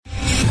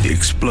The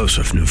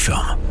explosive new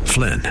film,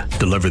 Flynn,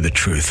 deliver the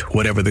truth,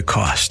 whatever the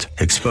cost,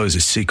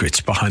 exposes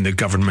secrets behind the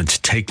government's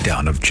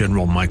takedown of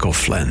General Michael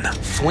Flynn.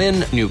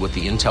 Flynn knew what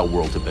the intel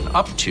world had been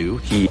up to.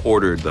 He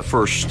ordered the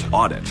first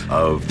audit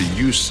of the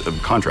use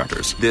of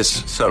contractors.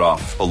 This set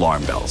off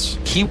alarm bells.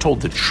 He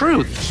told the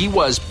truth. He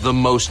was the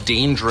most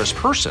dangerous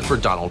person for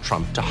Donald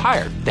Trump to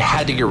hire. They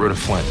had to get rid of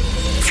Flynn.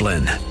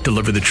 Flynn,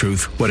 deliver the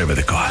truth, whatever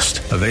the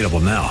cost. Available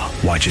now.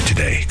 Watch it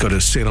today. Go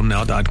to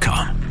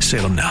salemnow.com.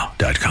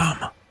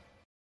 salemnow.com.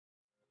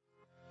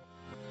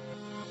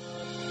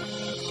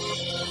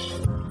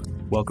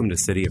 Welcome to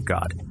City of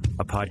God,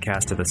 a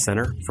podcast of the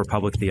Center for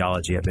Public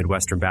Theology at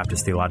Midwestern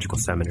Baptist Theological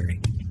Seminary.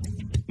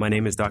 My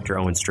name is Dr.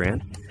 Owen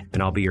Strand,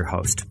 and I'll be your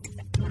host.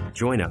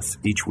 Join us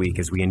each week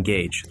as we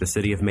engage the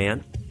city of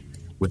man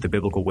with the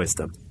biblical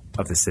wisdom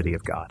of the city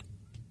of God.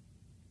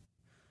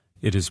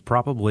 It is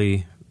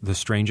probably the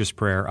strangest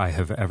prayer I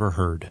have ever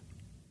heard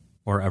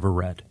or ever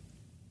read.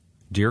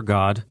 Dear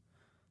God,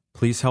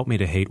 please help me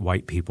to hate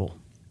white people,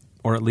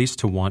 or at least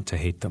to want to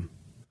hate them.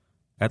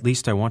 At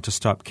least I want to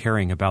stop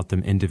caring about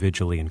them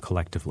individually and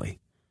collectively.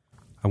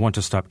 I want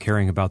to stop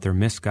caring about their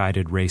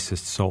misguided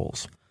racist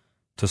souls,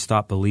 to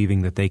stop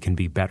believing that they can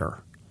be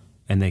better,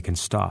 and they can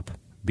stop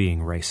being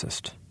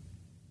racist.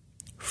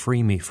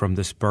 Free me from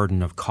this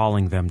burden of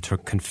calling them to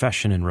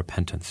confession and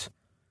repentance.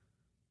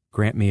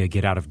 Grant me a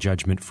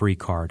get-out-of-judgment-free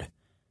card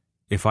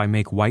if I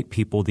make white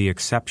people the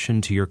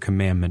exception to your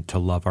commandment to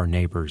love our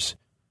neighbors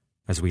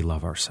as we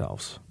love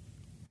ourselves.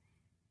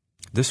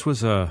 This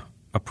was a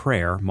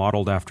prayer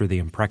modeled after the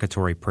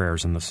imprecatory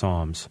prayers in the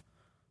Psalms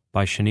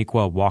by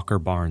Shaniqua Walker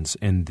Barnes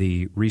in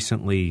the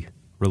recently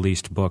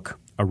released book,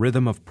 A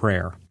Rhythm of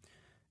Prayer,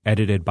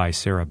 edited by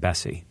Sarah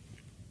Bessey.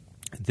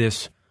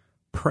 This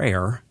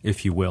prayer,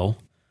 if you will,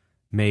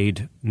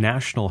 made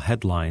national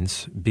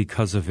headlines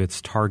because of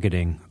its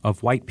targeting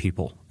of white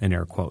people, in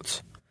air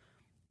quotes.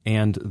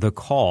 And the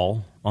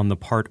call on the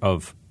part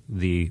of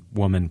the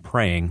woman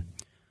praying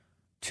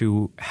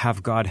to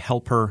have God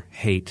help her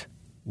hate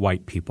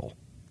white people.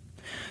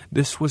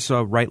 This was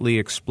a rightly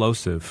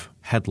explosive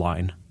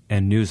headline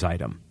and news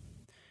item.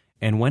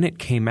 And when it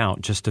came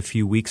out just a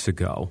few weeks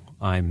ago,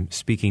 I'm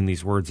speaking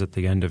these words at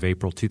the end of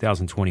April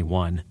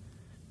 2021,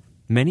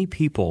 many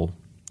people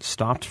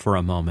stopped for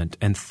a moment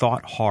and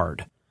thought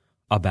hard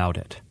about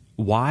it.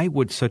 Why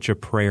would such a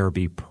prayer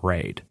be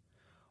prayed?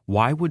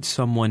 Why would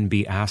someone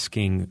be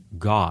asking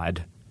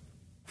God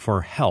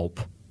for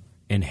help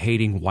in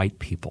hating white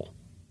people?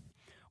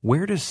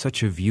 Where does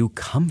such a view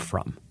come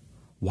from?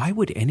 Why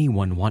would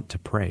anyone want to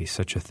pray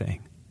such a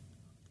thing?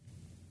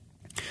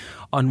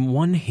 On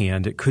one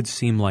hand, it could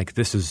seem like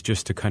this is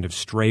just a kind of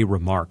stray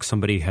remark.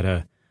 Somebody had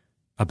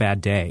a bad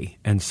day,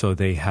 and so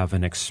they have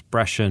an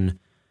expression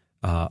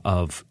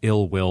of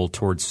ill will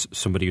towards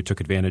somebody who took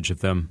advantage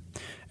of them,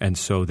 and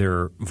so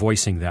they're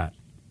voicing that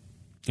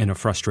in a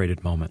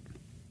frustrated moment.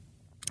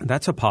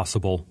 That's a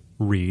possible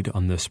read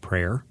on this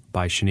prayer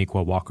by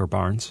Shaniqua Walker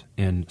Barnes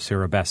in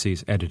Sarah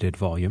Bessey's edited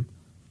volume.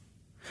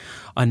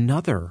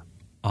 Another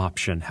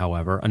option,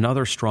 however,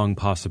 another strong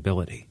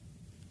possibility,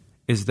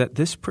 is that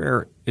this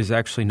prayer is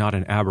actually not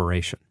an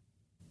aberration.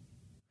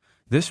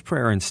 This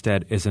prayer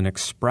instead is an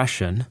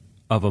expression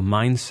of a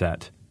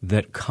mindset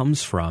that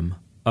comes from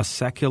a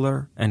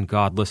secular and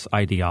godless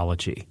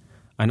ideology,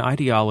 an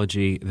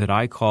ideology that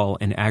I call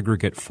in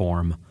aggregate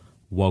form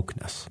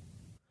wokeness.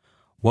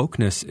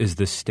 Wokeness is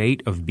the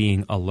state of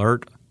being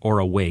alert or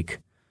awake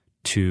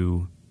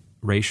to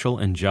racial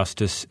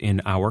injustice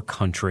in our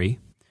country,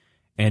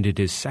 and it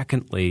is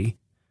secondly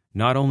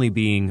not only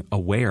being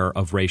aware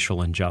of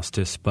racial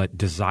injustice, but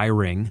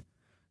desiring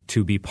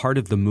to be part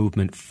of the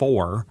movement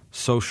for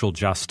social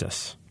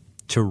justice,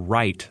 to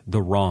right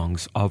the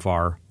wrongs of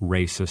our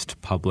racist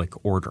public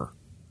order.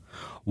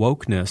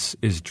 Wokeness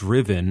is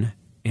driven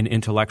in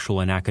intellectual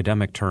and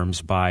academic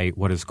terms by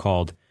what is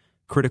called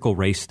critical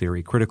race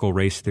theory. Critical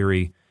race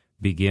theory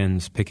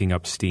begins picking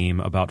up steam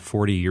about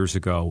 40 years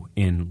ago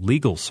in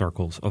legal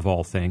circles, of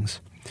all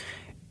things.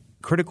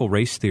 Critical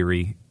race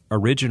theory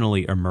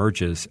originally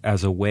emerges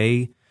as a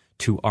way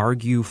to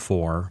argue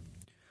for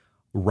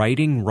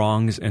righting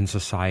wrongs in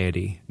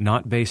society,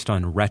 not based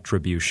on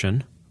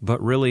retribution,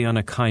 but really on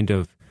a kind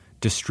of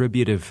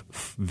distributive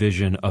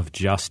vision of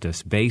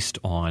justice based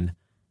on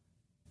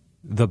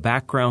the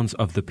backgrounds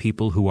of the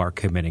people who are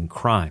committing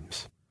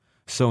crimes.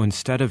 So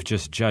instead of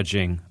just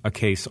judging a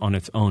case on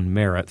its own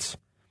merits,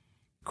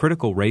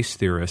 critical race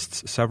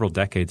theorists several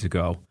decades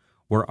ago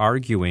were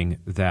arguing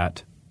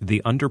that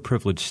the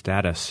underprivileged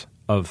status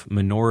of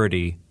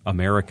minority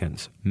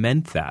Americans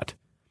meant that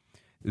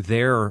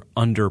their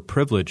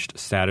underprivileged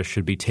status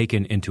should be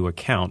taken into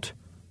account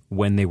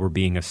when they were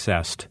being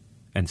assessed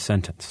and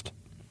sentenced.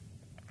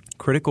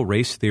 Critical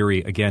race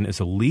theory, again, is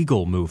a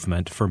legal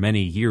movement for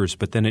many years,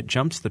 but then it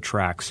jumps the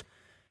tracks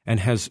and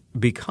has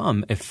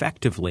become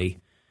effectively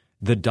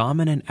the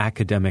dominant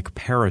academic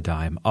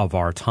paradigm of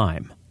our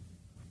time.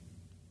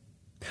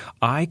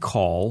 I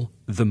call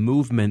the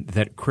movement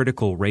that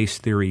critical race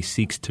theory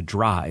seeks to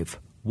drive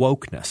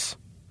wokeness.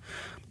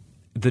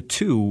 the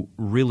two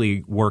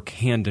really work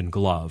hand in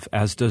glove,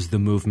 as does the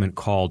movement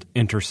called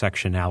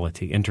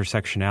intersectionality.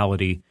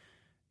 Intersectionality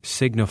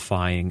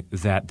signifying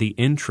that the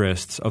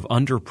interests of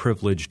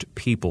underprivileged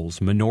peoples,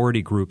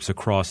 minority groups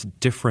across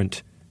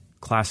different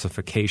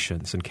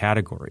classifications and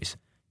categories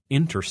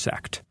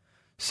intersect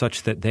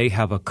such that they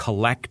have a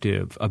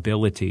collective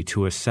ability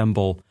to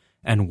assemble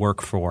and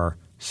work for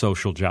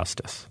social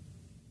justice.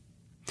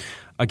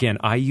 Again,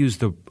 I use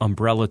the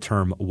umbrella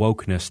term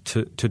wokeness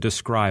to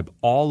describe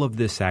all of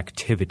this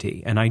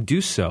activity, and I do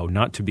so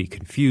not to be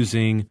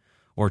confusing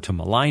or to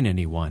malign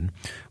anyone,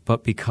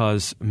 but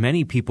because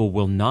many people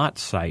will not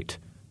cite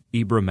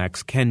Ibram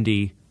X.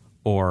 Kendi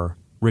or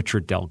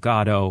Richard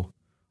Delgado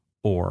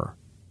or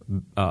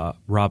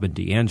Robin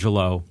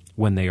DiAngelo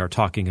when they are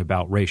talking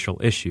about racial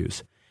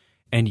issues.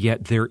 And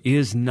yet there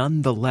is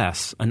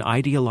nonetheless an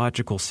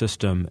ideological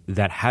system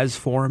that has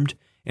formed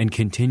and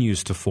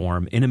continues to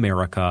form in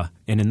America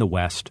and in the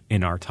West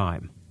in our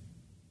time.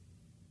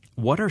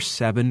 What are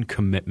 7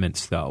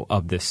 commitments, though,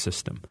 of this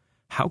system?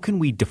 How can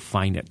we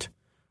define it?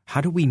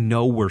 How do we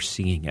know we're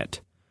seeing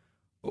it?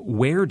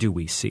 Where do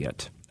we see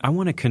it? I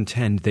want to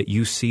contend that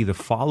you see the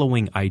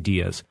following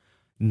ideas,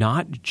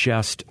 not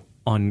just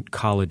on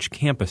college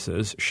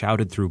campuses,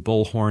 shouted through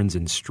bullhorns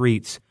and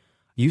streets.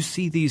 You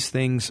see these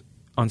things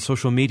on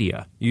social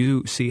media.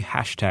 You see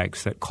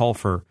hashtags that call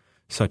for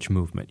such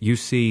movement. You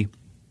see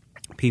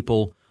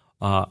people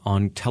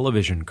on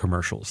television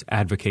commercials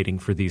advocating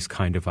for these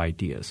kind of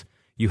ideas.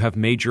 You have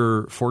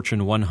major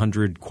Fortune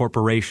 100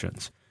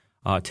 corporations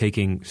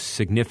taking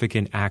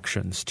significant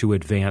actions to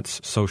advance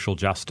social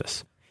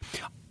justice.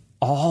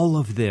 All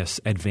of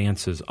this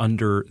advances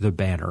under the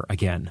banner,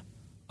 again,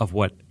 of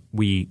what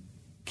we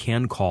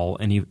can call,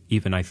 and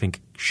even I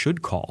think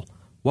should call,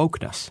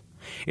 wokeness.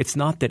 It's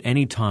not that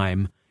any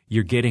time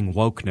you're getting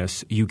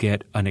wokeness, you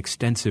get an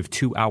extensive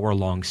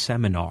 2-hour-long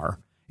seminar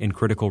in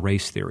critical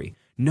race theory.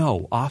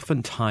 No,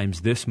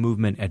 oftentimes this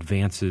movement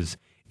advances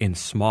in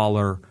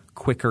smaller,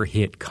 quicker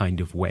hit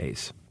kind of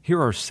ways.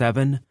 Here are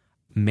 7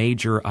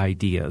 major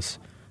ideas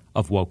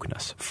of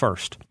wokeness.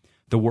 First,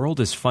 the world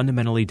is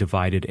fundamentally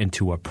divided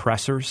into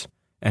oppressors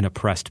and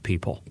oppressed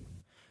people.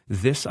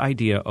 This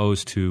idea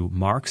owes to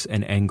Marx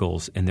and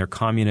Engels in their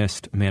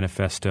Communist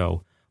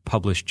Manifesto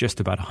published just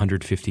about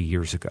 150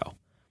 years ago.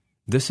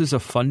 This is a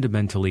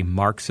fundamentally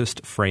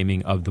Marxist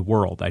framing of the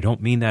world. I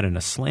don't mean that in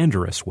a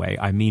slanderous way.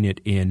 I mean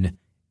it in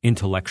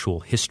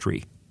intellectual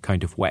history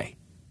kind of way.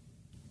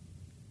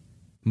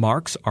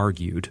 Marx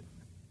argued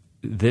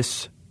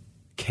this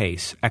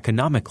case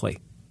economically.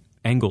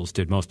 Engels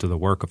did most of the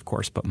work, of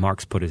course, but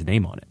Marx put his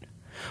name on it.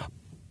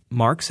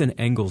 Marx and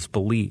Engels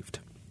believed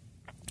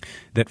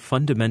that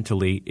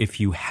fundamentally, if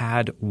you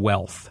had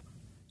wealth,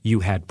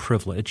 you had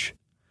privilege,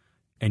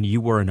 and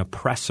you were an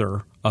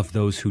oppressor of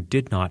those who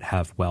did not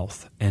have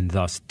wealth and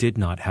thus did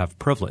not have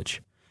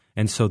privilege.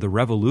 And so the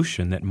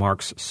revolution that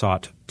Marx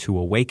sought to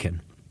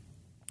awaken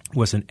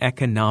was an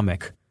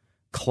economic,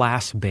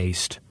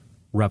 class-based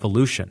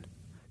revolution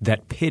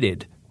that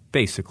pitted,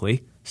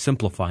 basically,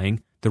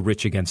 simplifying, the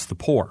rich against the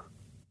poor.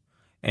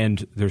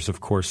 And there's,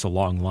 of course, a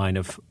long line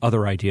of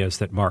other ideas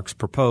that Marx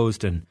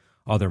proposed and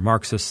other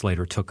Marxists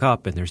later took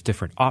up, and there's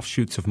different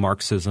offshoots of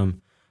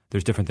Marxism.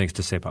 There's different things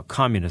to say about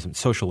communism,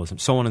 socialism,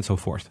 so on and so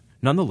forth.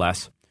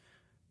 Nonetheless,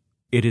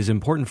 it is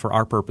important for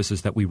our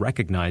purposes that we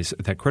recognize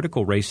that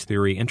critical race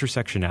theory,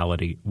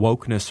 intersectionality,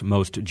 wokeness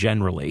most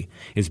generally,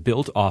 is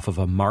built off of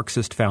a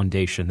Marxist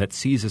foundation that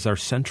sees as our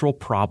central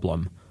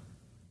problem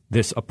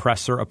this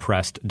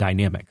oppressor-oppressed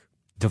dynamic,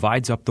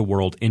 divides up the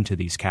world into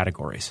these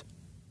categories.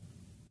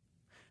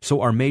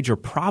 So our major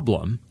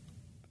problem,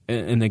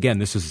 and again,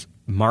 this is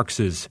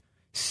Marx's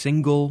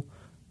single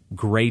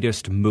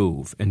greatest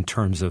move in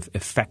terms of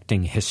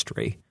affecting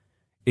history,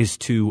 is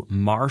to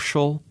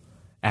marshal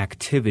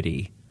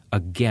activity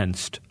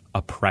against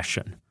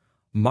oppression.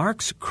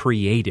 Marx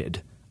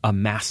created a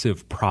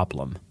massive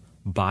problem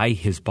by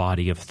his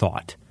body of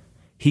thought.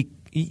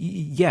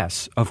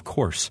 Yes, of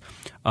course,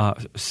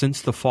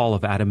 since the fall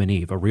of Adam and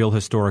Eve, a real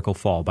historical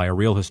fall by a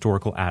real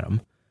historical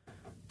Adam,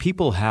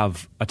 people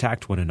have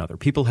attacked one another.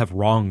 People have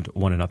wronged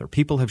one another.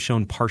 People have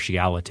shown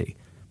partiality.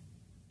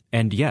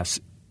 And yes,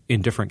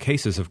 in different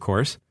cases, of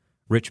course,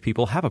 rich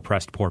people have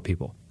oppressed poor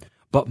people.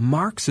 But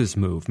Marx's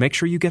move, make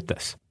sure you get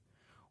this,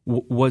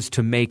 was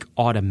to make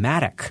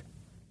automatic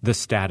the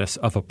status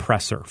of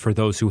oppressor for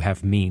those who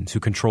have means, who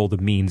control the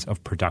means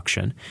of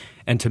production,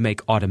 and to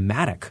make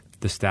automatic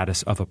the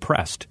status of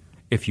oppressed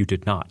if you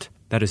did not.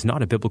 That is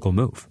not a biblical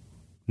move.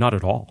 Not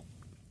at all.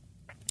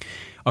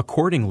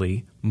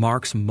 Accordingly,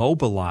 Marx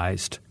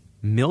mobilized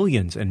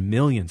millions and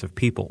millions of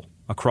people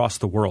across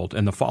the world,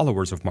 and the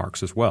followers of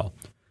Marx as well,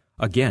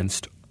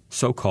 against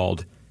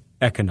so-called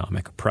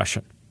economic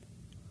oppression.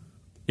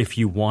 If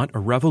you want a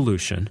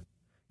revolution,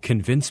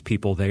 convince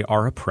people they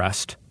are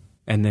oppressed,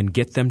 and then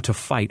get them to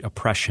fight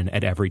oppression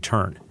at every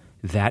turn.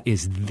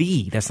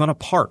 That's not a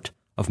part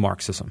of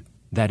Marxism.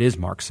 That is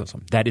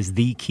Marxism. That is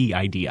the key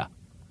idea.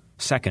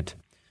 Second,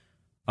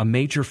 a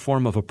major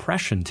form of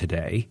oppression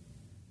today,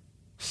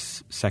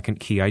 second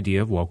key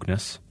idea of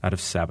wokeness out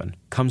of 7,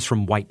 comes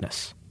from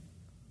whiteness.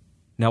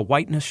 Now,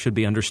 whiteness should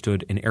be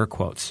understood in air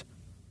quotes.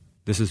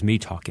 This is me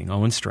talking,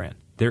 Owen Strachan.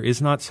 There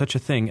is not such a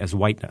thing as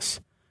whiteness.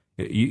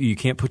 You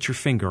can't put your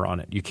finger on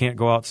it. You can't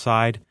go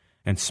outside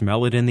and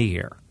smell it in the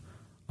air.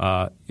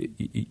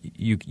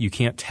 You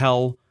can't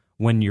tell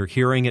when you're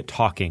hearing it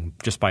talking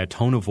just by a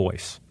tone of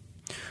voice.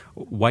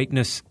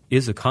 Whiteness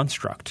is a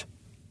construct.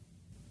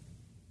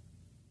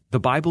 The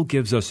Bible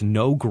gives us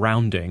no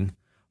grounding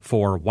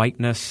for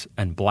whiteness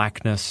and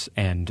blackness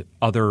and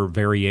other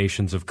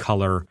variations of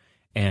color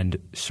and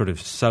sort of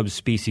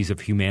subspecies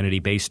of humanity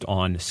based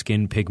on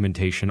skin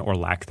pigmentation or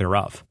lack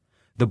thereof.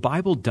 The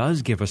Bible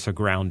does give us a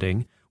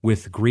grounding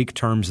with Greek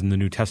terms in the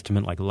New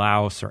Testament like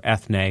laos or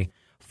ethne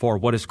for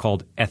what is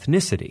called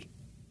ethnicity.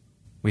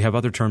 We have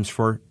other terms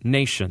for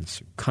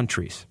nations,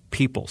 countries,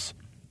 peoples.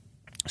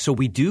 So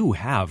we do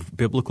have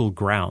biblical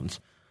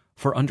grounds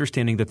for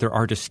understanding that there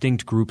are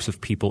distinct groups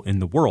of people in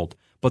the world,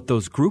 but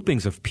those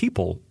groupings of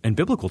people in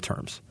biblical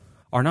terms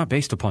are not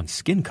based upon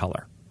skin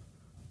color.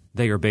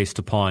 They are based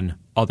upon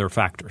other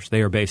factors.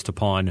 They are based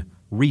upon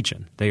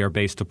region. They are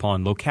based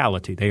upon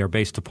locality. They are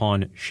based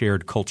upon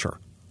shared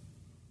culture.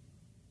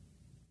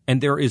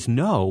 And there is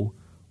no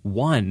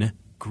one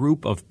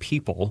group of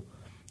people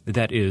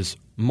that is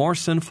more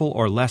sinful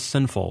or less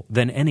sinful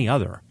than any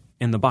other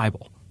in the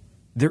Bible.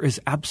 There is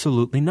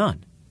absolutely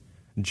none.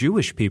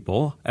 Jewish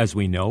people, as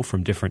we know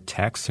from different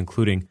texts,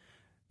 including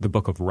the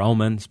book of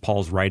Romans,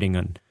 Paul's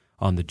writing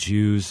on the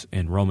Jews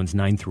in Romans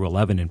 9 through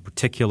 11 in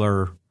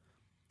particular,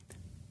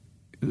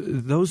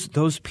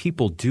 those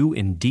people do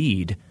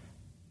indeed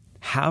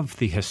have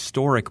the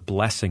historic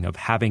blessing of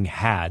having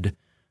had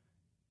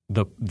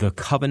the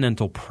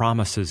covenantal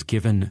promises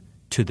given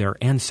to their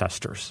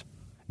ancestors.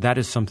 That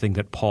is something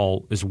that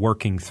Paul is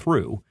working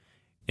through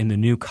in the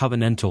new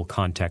covenantal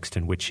context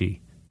in which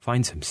he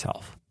finds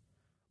himself.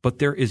 But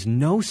there is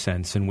no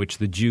sense in which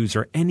the Jews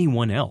or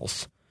anyone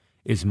else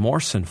is more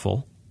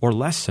sinful or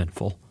less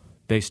sinful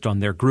based on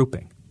their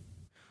grouping.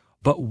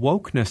 But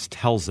wokeness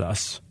tells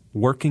us,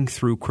 working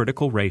through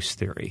critical race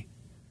theory,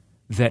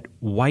 that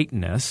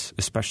whiteness,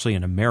 especially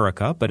in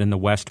America, but in the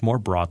West more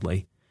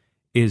broadly,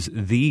 is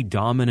the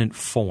dominant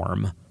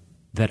form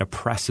that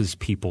oppresses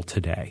people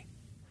today.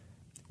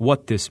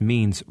 What this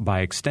means by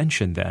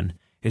extension, then,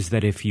 is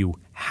that if you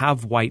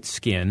have white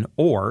skin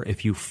or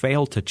if you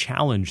fail to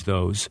challenge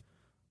those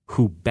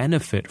who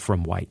benefit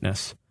from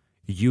whiteness,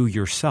 you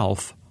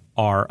yourself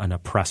are an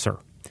oppressor.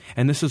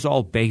 And this is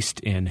all based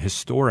in,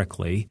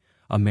 historically,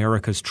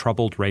 America's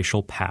troubled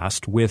racial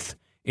past with,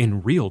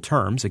 in real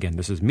terms, again,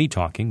 this is me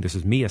talking, this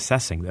is me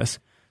assessing this,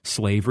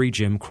 slavery,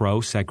 Jim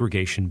Crow,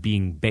 segregation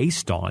being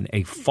based on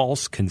a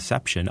false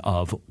conception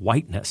of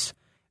whiteness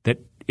that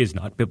is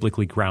not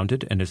biblically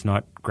grounded and is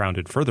not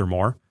grounded,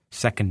 furthermore,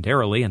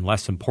 secondarily and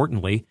less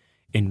importantly,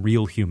 in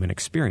real human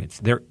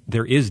experience.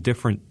 There is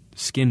different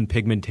skin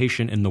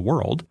pigmentation in the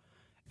world,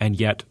 and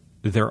yet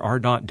there are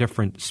not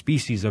different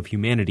species of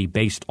humanity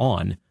based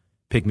on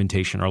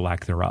pigmentation or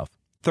lack thereof.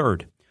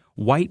 Third,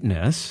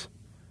 whiteness,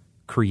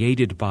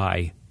 created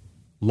by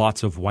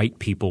lots of white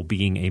people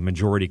being a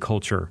majority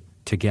culture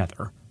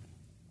together,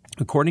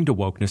 according to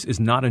wokeness, is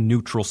not a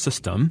neutral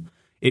system.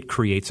 It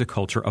creates a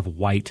culture of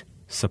white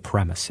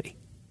supremacy.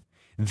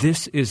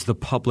 This is the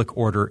public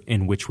order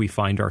in which we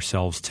find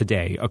ourselves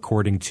today,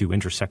 according to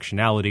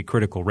intersectionality,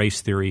 critical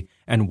race theory,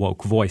 and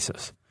woke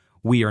voices.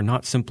 We are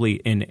not simply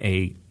in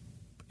a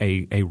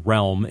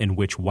realm in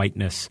which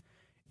whiteness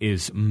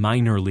is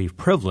minorly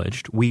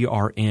privileged. We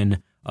are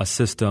in a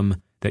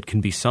system that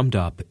can be summed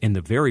up in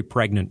the very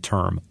pregnant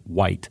term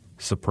white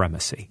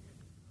supremacy.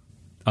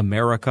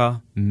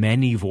 America,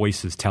 many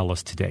voices tell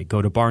us today,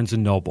 go to Barnes &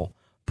 Noble,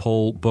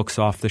 pull books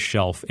off the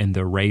shelf in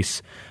the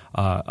race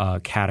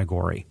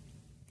category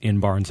in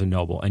Barnes &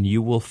 Noble, and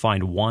you will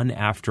find one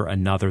after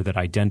another that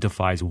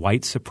identifies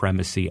white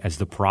supremacy as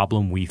the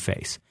problem we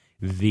face,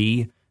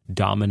 the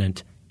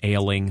dominant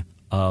ailing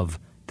of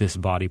this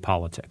body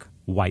politic,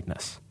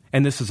 whiteness.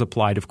 And this is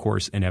applied, of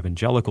course, in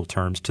evangelical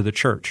terms to the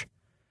church.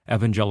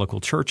 Evangelical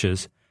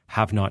churches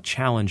have not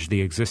challenged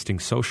the existing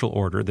social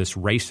order, this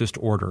racist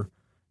order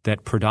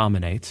that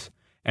predominates,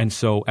 and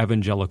so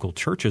evangelical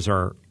churches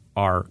are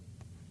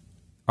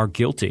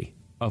guilty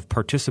of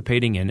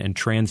participating in and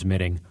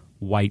transmitting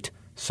white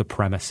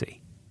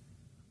supremacy.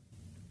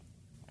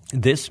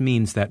 This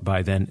means that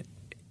by then,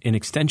 in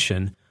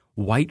extension,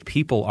 white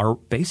people are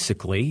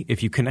basically,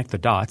 if you connect the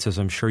dots, as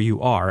I'm sure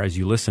you are as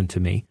you listen to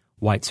me,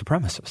 white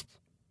supremacists.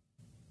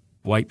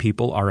 White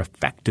people are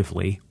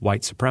effectively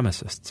white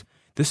supremacists.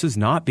 This is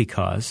not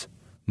because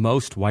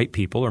most white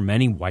people or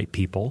many white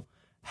people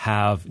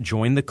have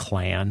joined the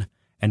Klan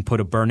and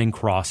put a burning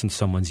cross in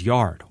someone's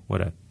yard.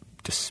 What a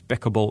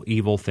despicable,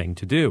 evil thing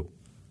to do.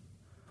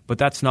 But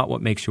that's not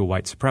what makes you a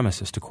white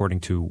supremacist,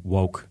 according to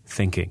woke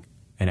thinking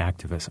and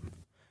activism.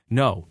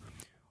 No,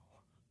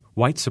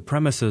 white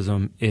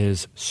supremacism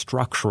is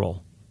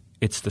structural.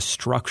 It's the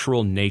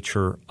structural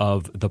nature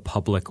of the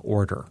public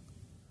order.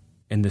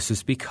 And this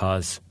is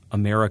because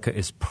America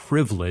is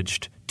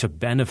privileged to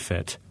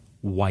benefit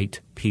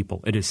white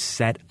people. It is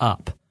set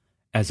up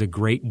as a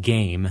great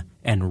game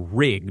and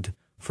rigged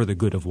for the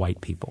good of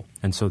white people.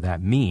 And so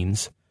that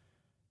means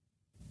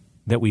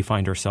that we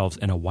find ourselves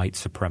in a white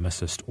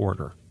supremacist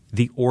order.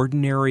 The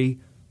ordinary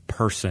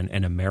person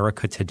in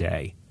America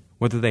today,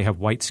 whether they have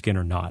white skin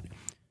or not,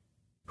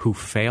 who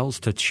fails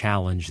to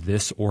challenge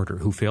this order,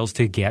 who fails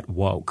to get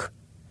woke,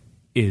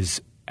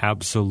 is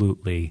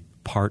absolutely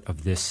part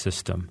of this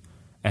system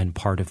and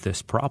part of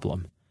this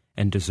problem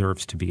and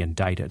deserves to be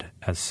indicted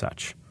as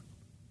such.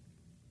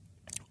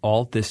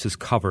 All this is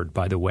covered,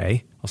 by the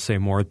way, I'll say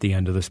more at the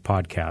end of this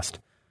podcast,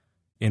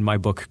 in my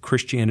book,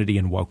 Christianity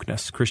and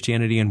Wokeness.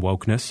 Christianity and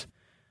Wokeness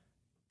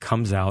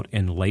comes out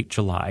in late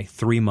July,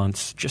 3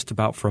 months just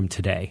about from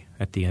today,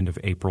 at the end of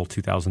April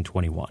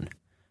 2021.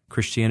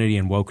 Christianity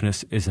and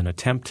Wokeness is an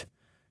attempt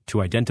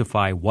to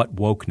identify what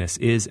wokeness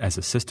is as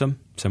a system,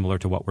 similar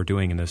to what we're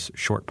doing in this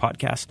short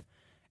podcast,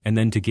 and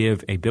then to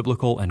give a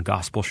biblical and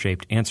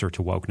gospel-shaped answer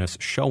to wokeness,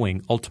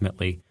 showing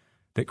ultimately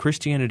that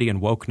Christianity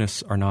and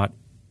wokeness are not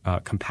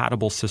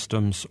compatible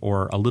systems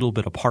or a little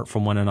bit apart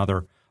from one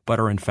another, but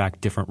are in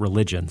fact different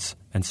religions.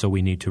 And so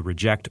we need to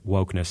reject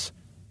wokeness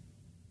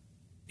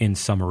in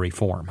summary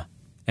form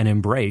and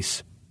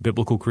embrace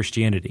biblical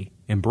Christianity,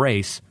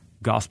 embrace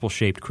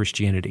gospel-shaped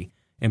Christianity,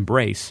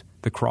 embrace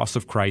the cross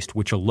of Christ,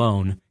 which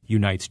alone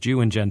unites Jew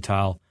and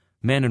Gentile,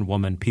 men and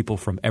women, people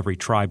from every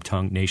tribe,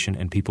 tongue, nation,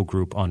 and people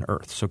group on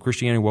earth. So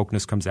Christianity and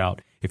Wokeness comes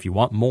out, if you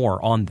want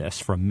more on this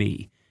from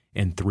me,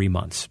 in 3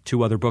 months.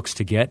 2 other books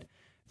to get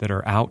that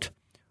are out.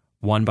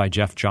 One by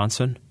Jeff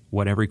Johnson,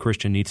 What Every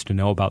Christian Needs to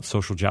Know About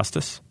Social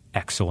Justice.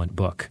 Excellent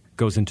book.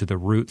 Goes into the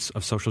roots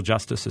of social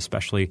justice,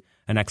 especially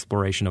an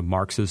exploration of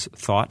Marx's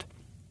thought.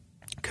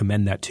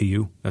 Commend that to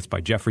you. That's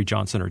by Jeffrey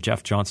Johnson or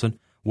Jeff Johnson.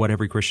 What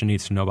Every Christian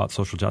Needs to Know About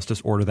Social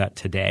Justice. Order that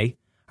today.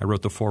 I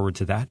wrote the foreword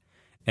to that.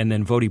 And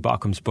then Vodi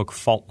Baucham's book,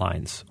 Fault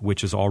Lines,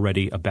 which is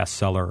already a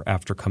bestseller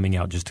after coming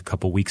out just a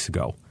couple weeks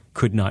ago.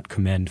 Could not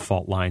commend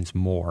Fault Lines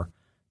more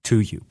to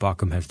you.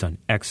 Baucham has done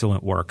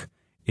excellent work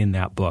in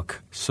that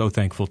book. So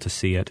thankful to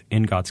see it,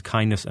 in God's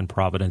kindness and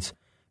providence,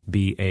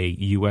 be a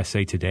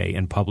USA Today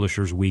and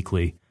Publishers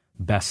Weekly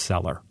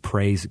bestseller.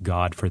 Praise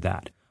God for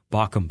that.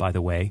 Baucham, by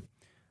the way,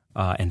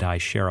 and I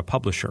share a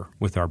publisher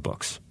with our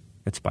books.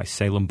 It's by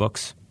Salem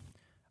Books.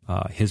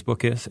 His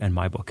book is, and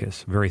my book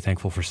is. Very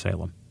thankful for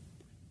Salem.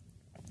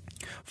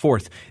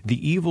 Fourth,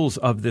 the evils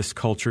of this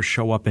culture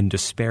show up in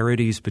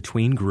disparities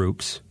between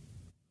groups,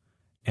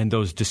 and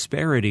those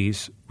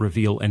disparities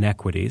reveal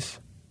inequities,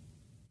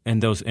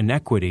 and those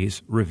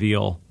inequities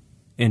reveal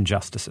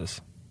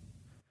injustices.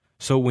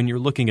 So when you're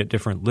looking at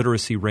different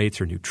literacy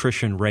rates or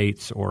nutrition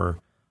rates or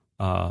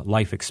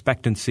life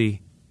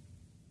expectancy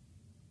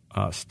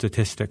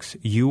statistics,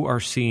 you are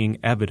seeing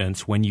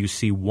evidence when you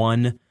see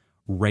one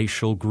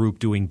racial group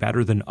doing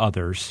better than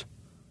others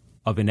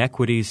of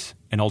inequities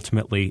and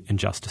ultimately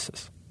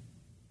injustices.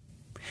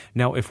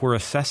 Now, if we're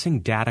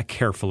assessing data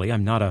carefully,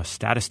 I'm not a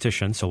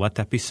statistician, so let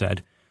that be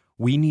said,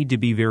 we need to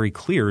be very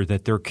clear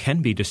that there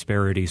can be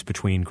disparities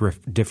between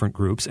different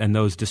groups, and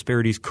those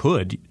disparities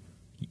could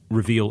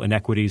reveal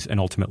inequities and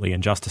ultimately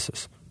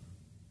injustices.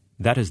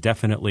 That is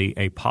definitely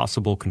a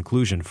possible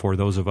conclusion for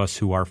those of us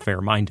who are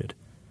fair-minded.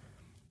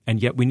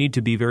 And yet we need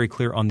to be very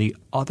clear on the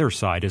other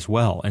side as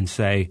well and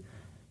say,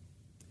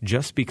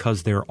 just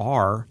because there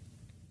are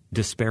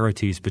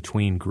disparities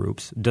between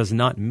groups does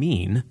not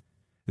mean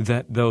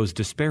that those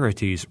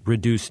disparities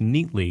reduce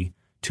neatly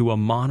to a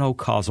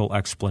monocausal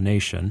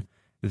explanation,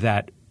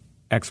 that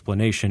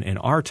explanation in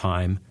our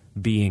time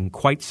being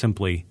quite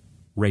simply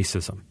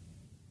racism.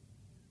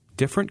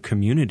 Different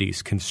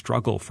communities can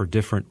struggle for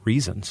different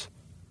reasons.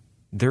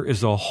 There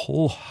is a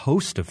whole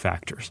host of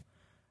factors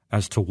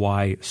as to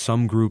why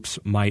some groups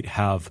might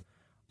have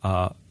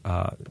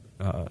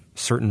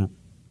certain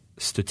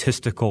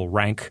statistical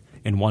rank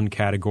in one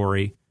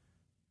category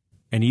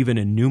and even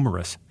in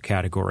numerous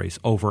categories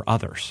over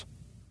others.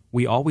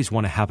 We always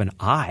want to have an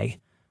eye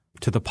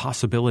to the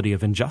possibility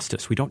of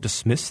injustice. We don't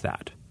dismiss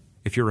that.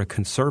 If you're a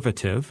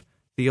conservative,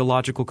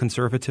 theological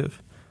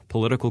conservative,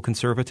 political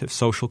conservative,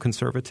 social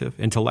conservative,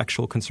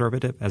 intellectual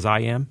conservative, as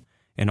I am,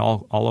 in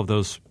all of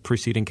those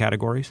preceding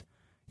categories,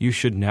 you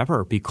should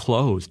never be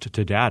closed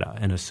to data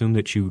and assume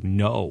that you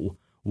know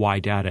why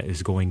data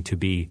is going to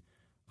be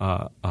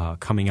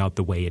coming out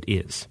the way it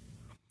is.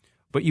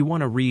 But you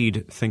want to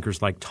read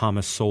thinkers like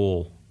Thomas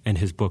Sowell and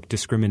his book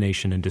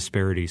Discrimination and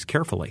Disparities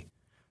carefully.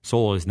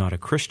 Sowell is not a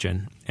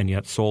Christian, and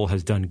yet Sowell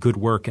has done good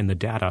work in the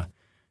data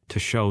to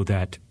show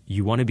that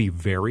you want to be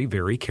very,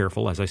 very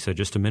careful, as I said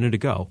just a minute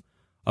ago,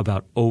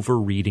 about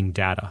over-reading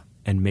data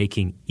and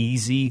making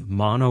easy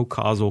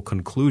monocausal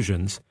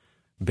conclusions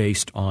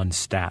based on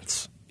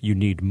stats. You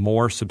need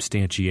more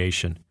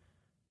substantiation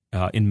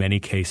in many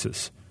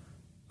cases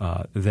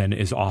than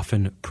is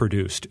often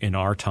produced in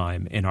our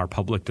time, in our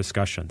public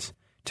discussions,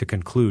 to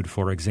conclude,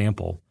 for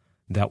example,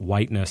 that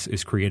whiteness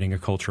is creating a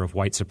culture of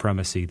white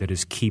supremacy that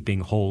is keeping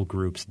whole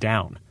groups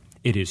down.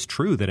 It is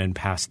true that in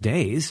past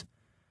days,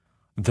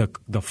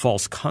 the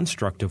false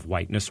construct of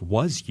whiteness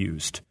was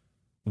used.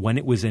 When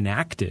it was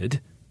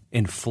enacted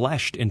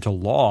enfleshed into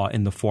law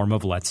in the form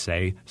of, let's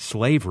say,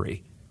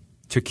 slavery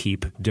to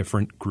keep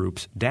different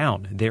groups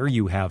down. There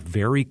you have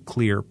very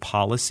clear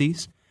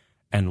policies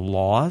and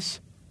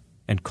laws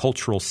and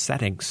cultural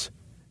settings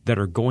that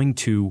are going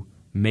to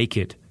make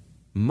it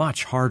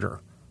much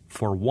harder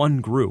for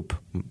one group,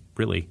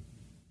 really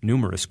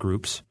numerous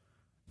groups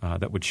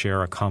that would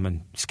share a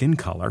common skin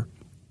color,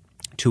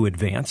 to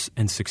advance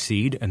and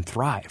succeed and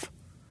thrive.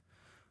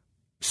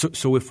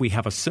 So if we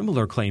have a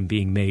similar claim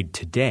being made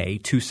today,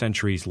 2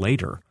 centuries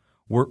later,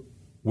 we're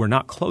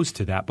not close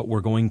to that, but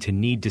we're going to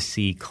need to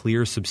see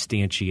clear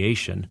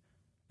substantiation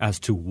as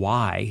to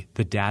why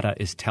the data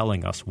is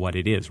telling us what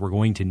it is. We're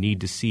going to need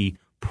to see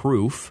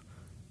proof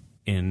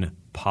in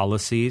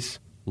policies,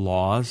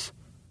 laws,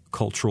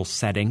 cultural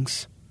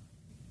settings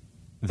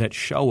that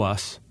show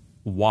us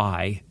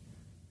why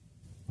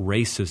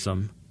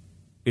racism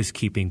is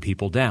keeping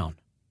people down.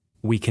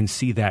 We can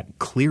see that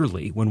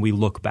clearly when we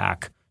look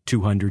back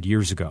 200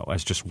 years ago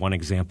as just one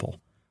example.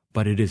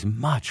 But it is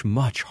much,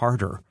 much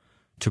harder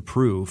to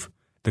prove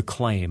the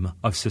claim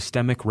of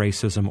systemic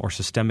racism or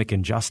systemic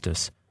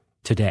injustice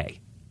today.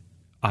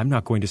 I'm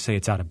not going to say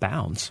it's out of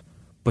bounds,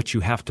 but you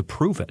have to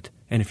prove it.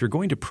 And if you're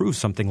going to prove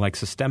something like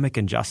systemic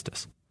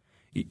injustice,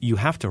 you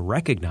have to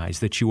recognize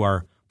that you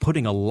are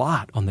putting a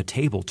lot on the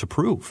table to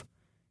prove.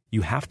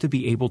 You have to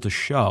be able to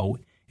show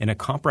in a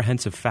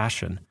comprehensive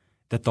fashion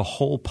that the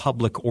whole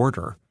public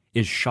order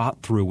is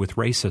shot through with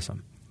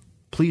racism.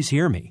 Please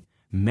hear me.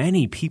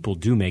 Many people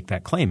do make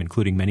that claim,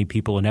 including many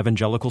people in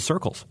evangelical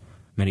circles.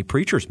 Many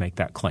preachers make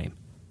that claim.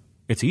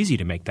 It's easy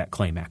to make that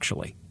claim,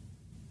 actually.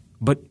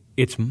 But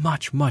it's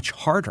much, much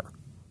harder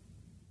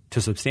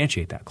to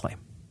substantiate that claim.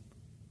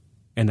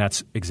 And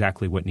that's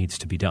exactly what needs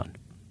to be done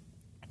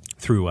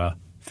through a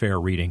fair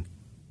reading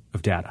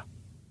of data.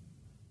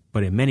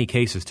 But in many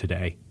cases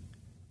today,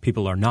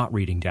 people are not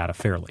reading data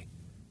fairly.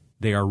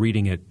 They are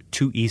reading it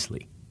too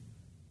easily.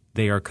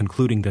 They are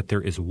concluding that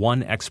there is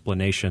one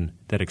explanation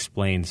that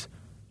explains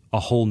a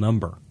whole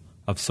number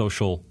of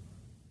social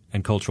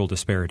and cultural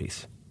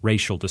disparities,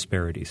 racial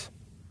disparities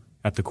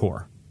at the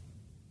core.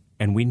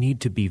 And we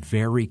need to be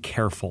very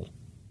careful,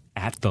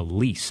 at the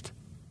least,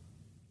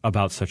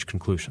 about such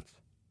conclusions.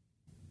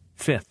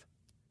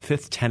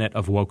 Fifth tenet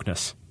of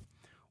wokeness.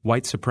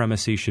 White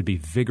supremacy should be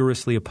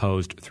vigorously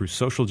opposed through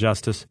social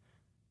justice,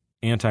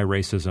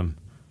 anti-racism,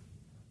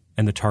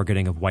 and the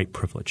targeting of white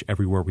privilege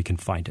everywhere we can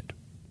find it.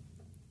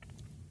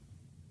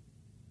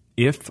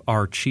 If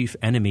our chief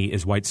enemy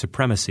is white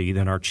supremacy,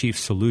 then our chief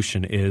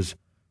solution is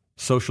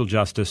social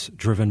justice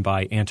driven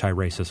by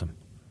anti-racism.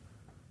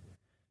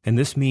 And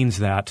this means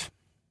that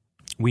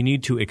we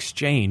need to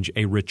exchange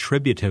a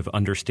retributive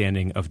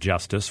understanding of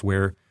justice,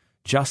 where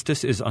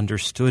justice is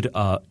understood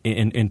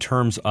in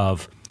terms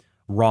of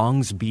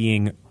wrongs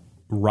being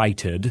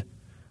righted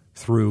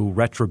through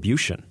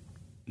retribution,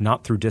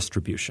 not through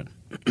distribution.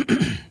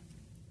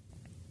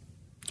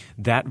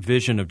 That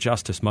vision of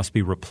justice must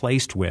be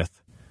replaced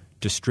with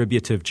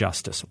distributive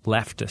justice,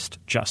 leftist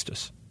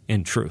justice,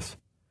 in truth,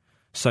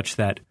 such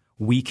that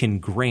we can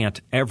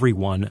grant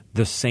everyone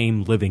the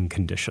same living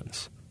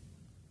conditions.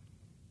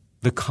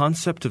 The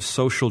concept of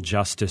social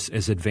justice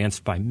is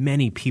advanced by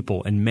many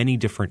people in many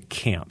different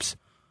camps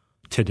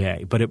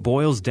today, but it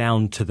boils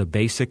down to the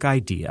basic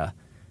idea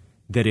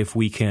that if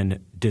we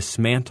can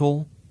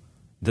dismantle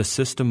the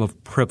system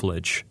of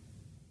privilege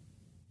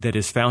that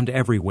is found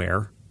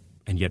everywhere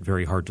and yet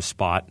very hard to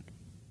spot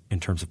in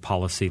terms of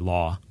policy,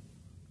 law,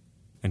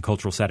 and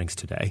cultural settings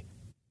today,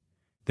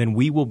 then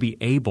we will be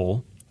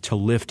able to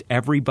lift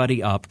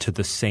everybody up to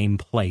the same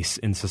place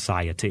in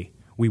society.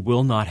 We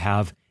will not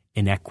have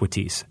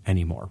inequities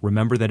anymore.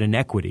 Remember that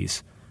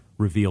inequities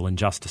reveal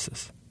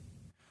injustices.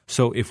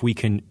 So if we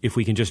can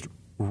just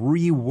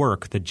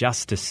rework the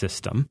justice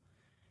system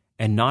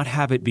and not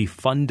have it be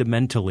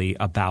fundamentally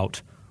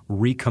about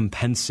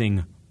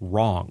recompensing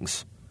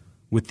wrongs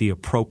with the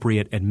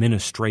appropriate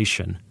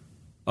administration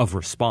of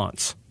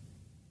response,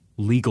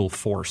 legal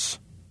force,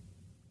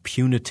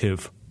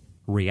 punitive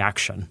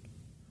reaction,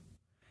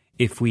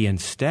 if we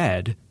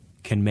instead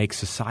can make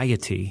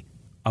society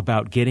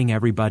about getting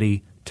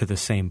everybody to the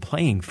same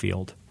playing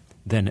field,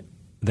 then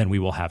we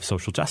will have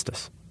social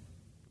justice.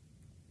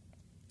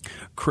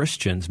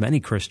 Christians, many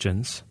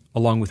Christians,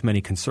 along with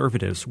many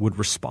conservatives, would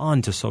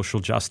respond to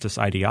social justice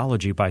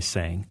ideology by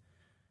saying,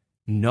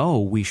 no,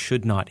 we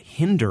should not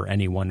hinder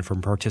anyone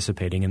from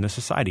participating in the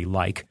society,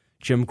 like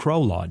Jim Crow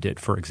law did,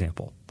 for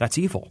example. That's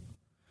evil.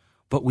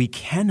 But we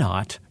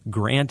cannot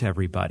grant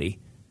everybody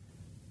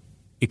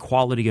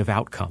equality of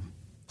outcome.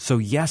 So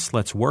yes,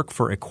 let's work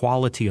for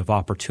equality of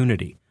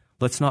opportunity.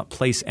 Let's not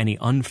place any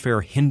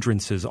unfair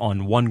hindrances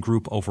on one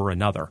group over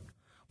another.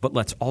 But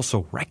let's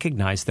also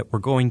recognize that we're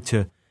going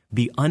to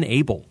be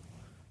unable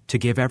to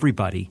give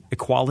everybody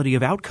equality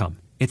of outcome.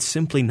 It's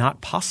simply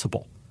not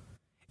possible.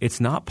 It's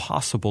not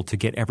possible to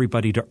get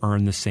everybody to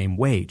earn the same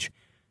wage.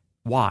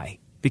 Why?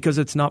 Because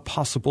it's not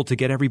possible to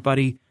get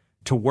everybody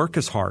to work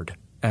as hard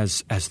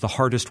as the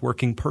hardest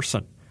working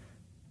person.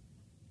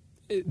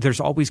 There's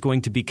always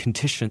going to be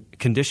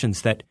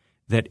conditions that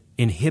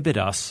inhibit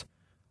us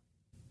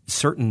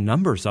certain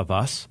numbers of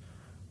us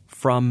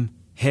from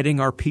hitting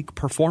our peak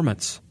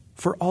performance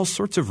for all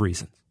sorts of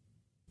reasons.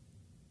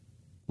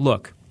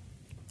 Look,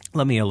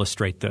 let me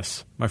illustrate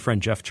this. My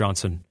friend Jeff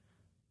Johnson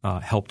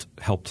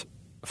helped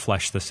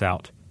flesh this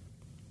out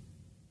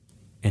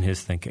in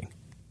his thinking.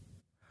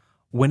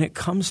 When it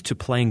comes to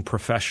playing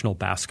professional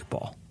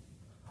basketball,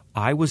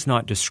 I was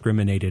not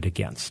discriminated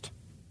against.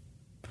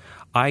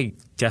 I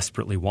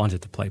desperately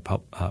wanted to play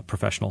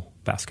professional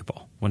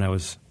basketball when I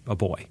was a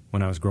boy,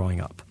 when I was growing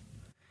up.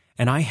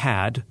 And I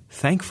had,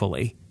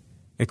 thankfully,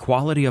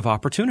 equality of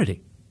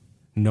opportunity.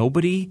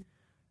 Nobody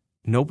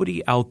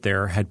out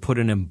there had put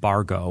an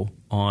embargo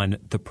on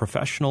the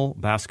professional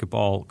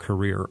basketball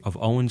career of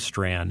Owen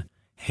Strachan,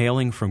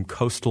 hailing from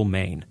coastal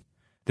Maine.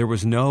 There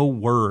was no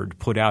word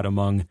put out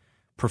among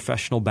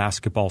professional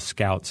basketball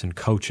scouts and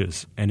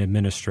coaches and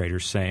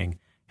administrators saying,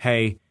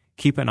 hey,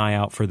 keep an eye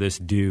out for this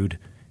dude.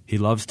 He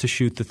loves to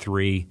shoot the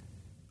three,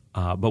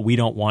 but we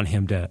don't want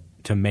him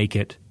to make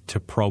it to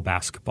pro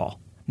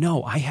basketball.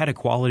 No, I had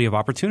equality of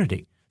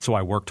opportunity. So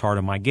I worked hard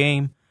on my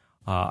game.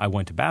 I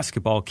went to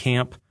basketball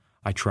camp.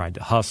 I tried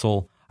to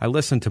hustle. I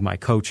listened to my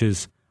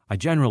coaches. I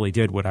generally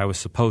did what I was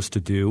supposed to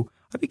do.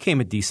 I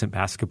became a decent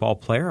basketball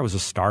player. I was a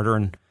starter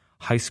in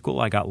high school.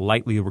 I got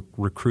lightly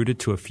recruited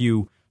to a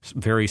few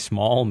very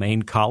small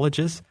Maine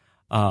colleges.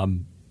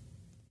 And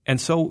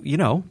so,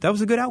 that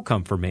was a good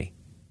outcome for me.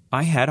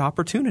 I had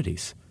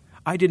opportunities.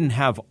 I didn't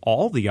have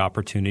all the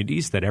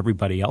opportunities that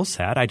everybody else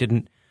had. I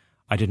didn't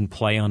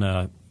play on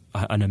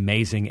an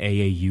amazing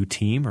AAU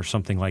team or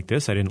something like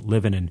this. I didn't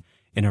live in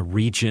a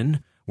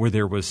region where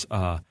there was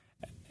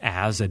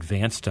as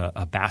advanced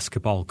a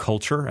basketball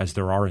culture as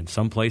there are in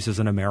some places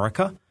in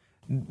America.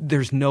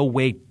 There's no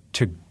way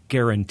to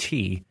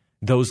guarantee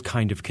those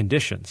kind of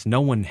conditions.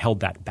 No one held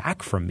that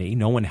back from me.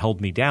 No one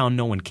held me down.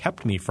 No one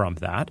kept me from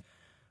that.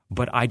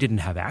 But I didn't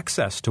have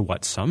access to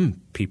what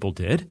some people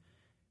did.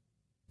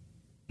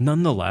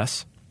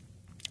 Nonetheless,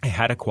 I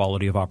had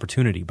equality of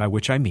opportunity, by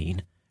which I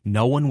mean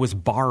no one was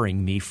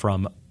barring me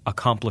from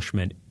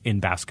accomplishment in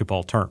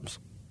basketball terms.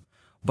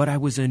 But I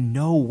was in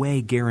no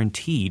way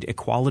guaranteed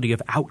equality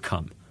of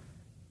outcome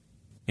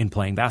in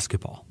playing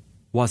basketball,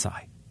 was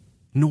I?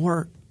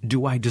 Nor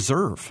do I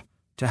deserve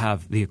to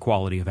have the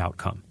equality of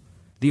outcome.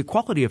 The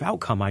equality of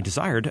outcome I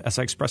desired, as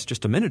I expressed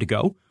just a minute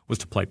ago, was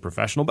to play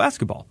professional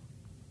basketball.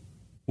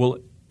 Well,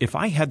 if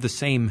I had the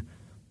same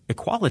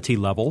equality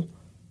level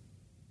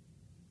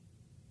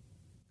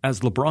as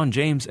LeBron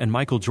James and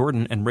Michael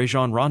Jordan and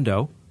Rajon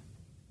Rondo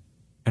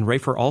and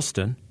Rafer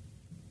Alston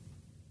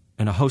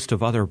and a host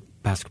of other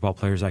basketball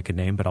players I could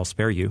name, but I'll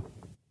spare you,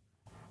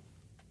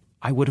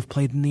 I would have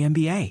played in the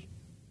NBA.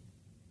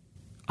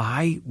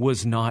 I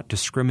was not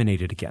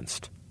discriminated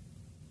against.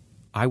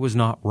 I was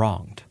not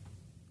wronged.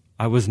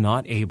 I was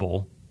not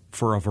able,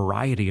 for a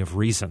variety of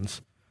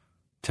reasons,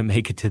 to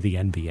make it to the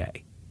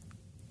NBA.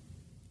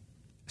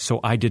 So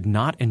I did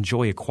not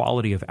enjoy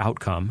equality of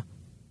outcome.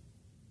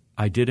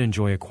 I did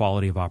enjoy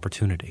equality of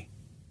opportunity.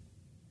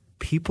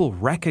 People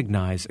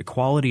recognize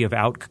equality of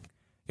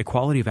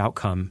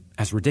outcome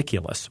as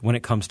ridiculous when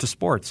it comes to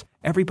sports.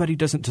 Everybody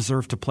doesn't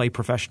deserve to play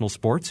professional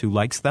sports who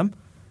likes them.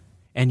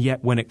 And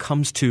yet when it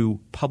comes to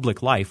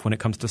public life, when it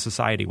comes to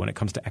society, when it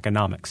comes to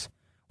economics,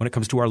 when it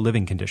comes to our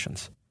living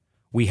conditions,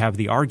 we have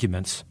the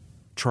arguments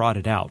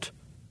trotted out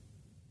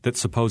that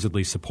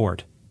supposedly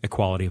support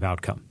equality of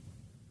outcome.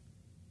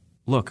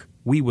 Look,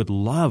 we would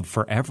love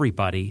for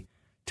everybody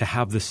to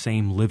have the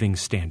same living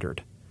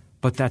standard,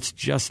 but that's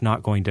just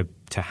not going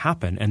to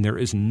happen, and there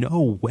is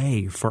no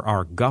way for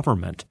our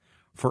government,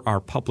 for our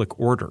public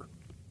order,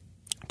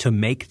 to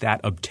make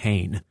that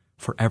obtain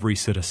for every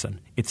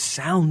citizen. It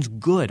sounds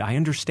good. I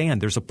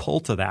understand. There's a pull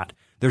to that.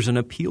 There's an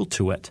appeal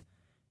to it.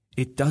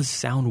 It does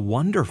sound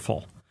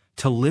wonderful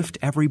to lift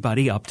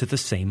everybody up to the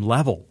same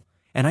level.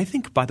 And I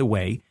think, by the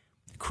way,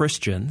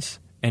 Christians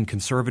and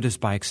conservatives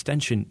by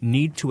extension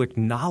need to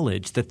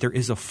acknowledge that there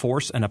is a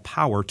force and a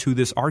power to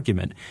this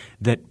argument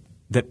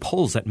that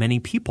pulls at many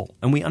people.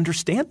 And we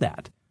understand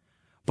that.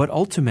 But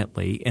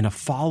ultimately, in a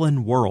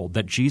fallen world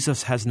that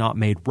Jesus has not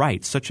made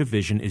right, such a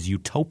vision is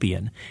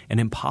utopian and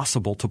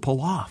impossible to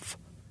pull off.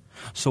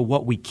 So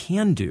what we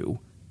can do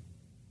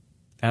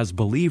as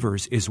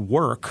believers is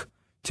work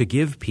to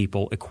give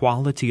people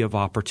equality of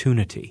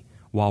opportunity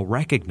while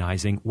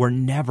recognizing we're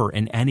never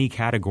in any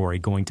category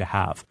going to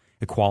have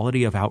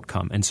equality of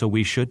outcome. And so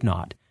we should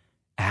not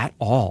at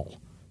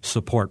all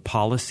support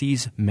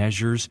policies,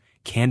 measures,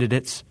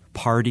 candidates,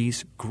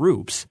 parties,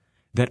 groups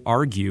that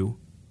argue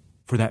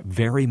for that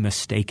very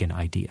mistaken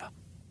idea.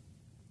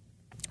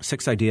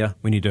 Sixth idea,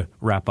 we need to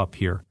wrap up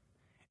here.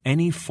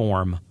 Any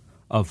form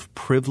of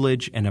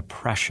privilege and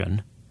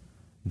oppression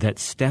that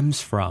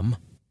stems from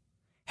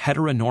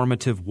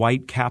heteronormative,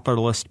 white,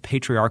 capitalist,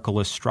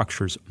 patriarchalist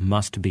structures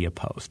must be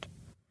opposed.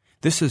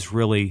 This is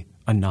really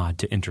a nod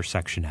to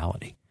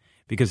intersectionality,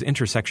 because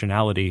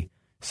intersectionality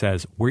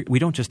says we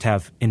don't just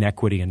have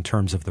inequity in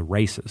terms of the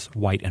races,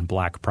 white and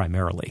black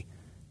primarily,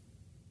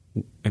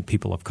 and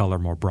people of color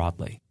more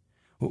broadly.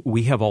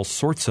 We have all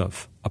sorts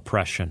of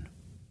oppression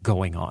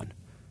going on.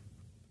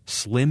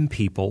 Slim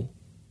people,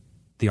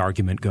 the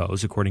argument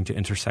goes, according to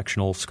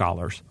intersectional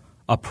scholars,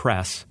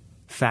 oppress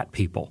fat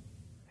people.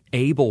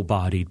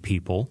 Able-bodied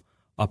people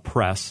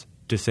oppress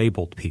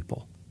disabled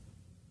people.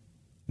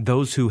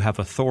 Those who have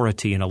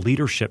authority in a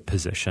leadership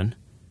position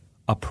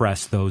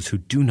oppress those who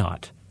do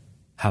not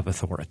have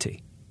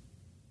authority.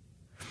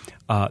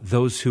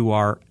 Those who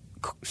are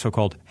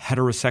so-called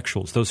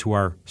heterosexuals, those who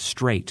are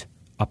straight,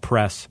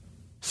 oppress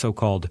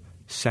so-called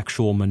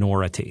sexual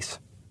minorities.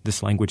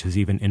 This language has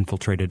even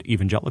infiltrated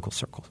evangelical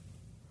circles.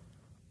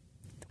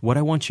 What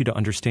I want you to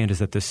understand is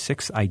that the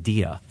sixth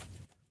idea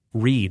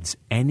reads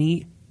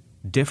any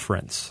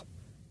difference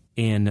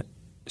in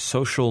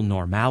social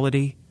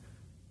normality,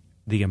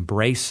 the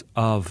embrace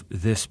of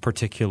this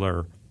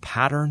particular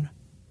pattern,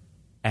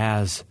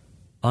 as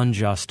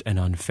unjust and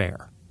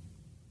unfair.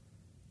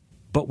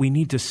 But we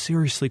need to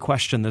seriously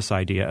question this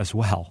idea as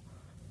well.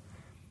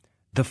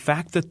 The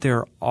fact that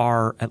there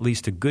are at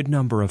least a good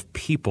number of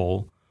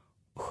people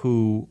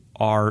who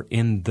are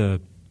in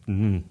the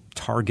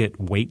target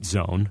weight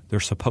zone they're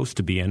supposed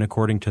to be in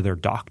according to their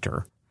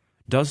doctor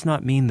does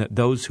not mean that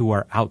those who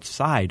are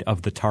outside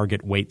of the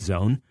target weight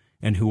zone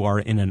and who are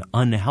in an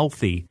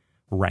unhealthy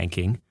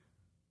ranking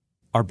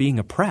are being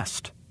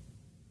oppressed.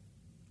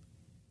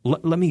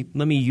 Let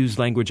me use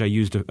language I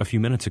used a few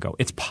minutes ago.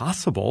 It's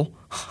possible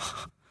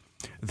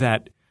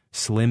that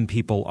slim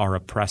people are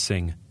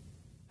oppressing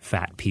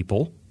fat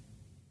people,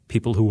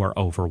 people who are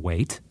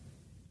overweight,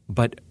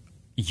 but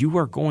you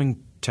are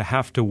going to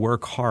have to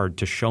work hard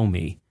to show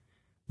me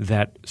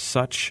that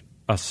such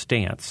a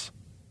stance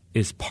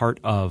is part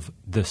of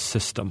the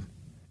system,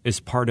 is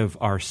part of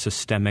our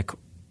systemic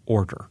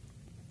order.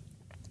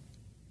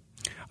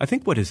 I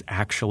think what is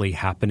actually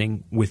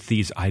happening with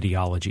these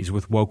ideologies,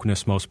 with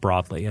wokeness most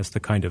broadly as the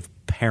kind of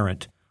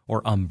parent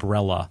or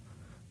umbrella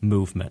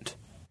movement,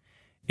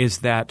 is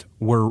that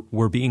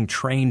we're being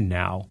trained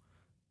now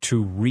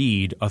to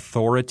read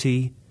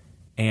authority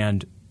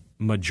and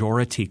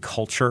majority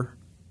culture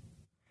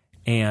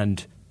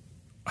and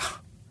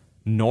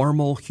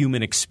normal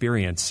human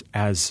experience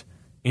as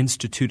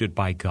instituted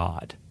by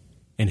God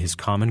in His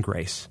common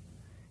grace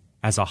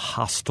as a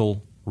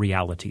hostile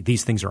reality.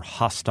 These things are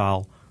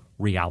hostile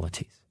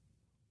realities.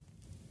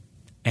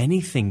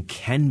 Anything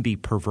can be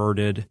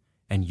perverted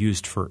and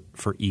used for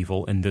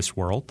evil in this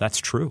world. That's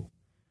true.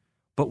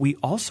 But we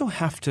also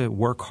have to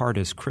work hard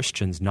as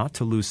Christians not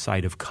to lose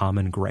sight of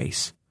common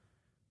grace.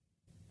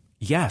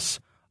 Yes,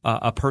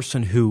 a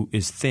person who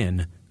is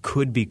thin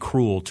could be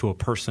cruel to a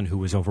person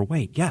who is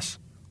overweight. Yes,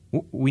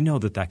 we know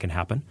that can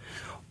happen.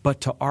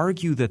 But to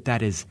argue that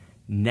that is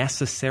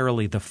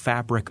necessarily the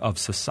fabric of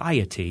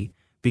society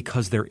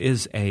because there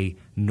is a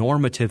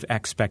normative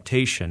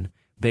expectation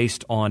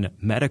based on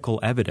medical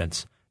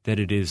evidence that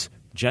it is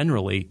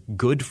generally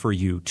good for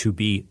you to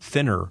be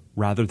thinner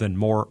rather than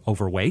more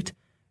overweight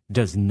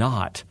does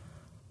not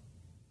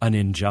an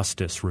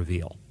injustice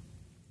reveal.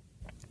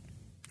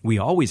 We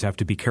always have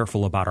to be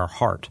careful about our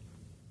heart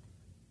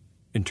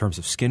in terms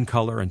of skin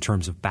color, in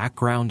terms of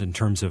background, in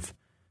terms of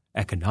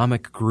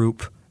economic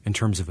group, in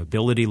terms of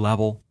ability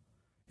level,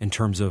 in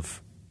terms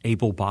of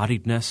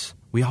able-bodiedness.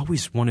 We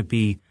always want to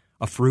be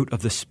a fruit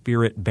of the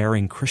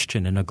Spirit-bearing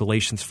Christian in a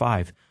Galatians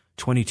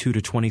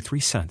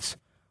 5:22-23 sense.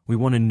 We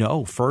want to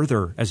know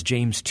further, as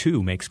James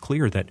 2 makes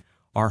clear, that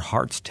our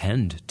hearts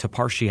tend to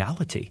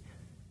partiality.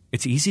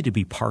 It's easy to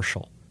be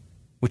partial,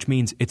 which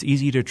means it's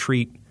easy to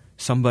treat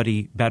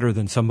somebody better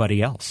than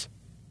somebody else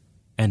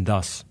and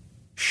thus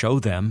show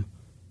them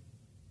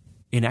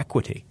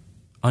inequity,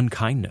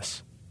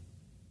 unkindness,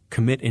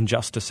 commit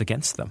injustice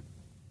against them.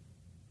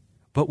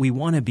 But we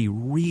want to be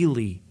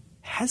really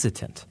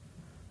hesitant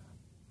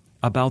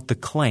about the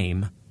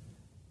claim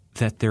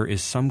that there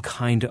is some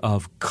kind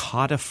of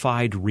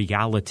codified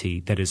reality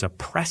that is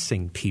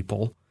oppressing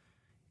people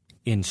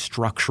in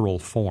structural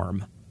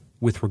form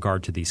with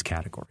regard to these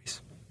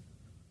categories.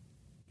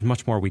 There's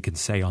much more we can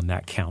say on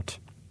that count.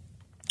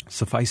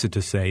 Suffice it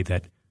to say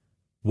that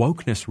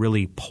wokeness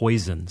really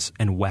poisons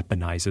and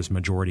weaponizes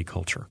majority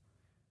culture.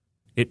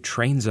 It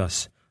trains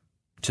us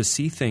to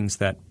see things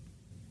that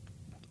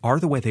are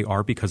the way they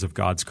are because of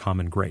God's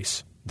common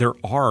grace. There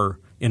are,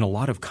 in a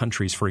lot of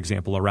countries, for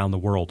example, around the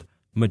world,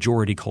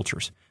 majority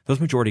cultures. Those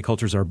majority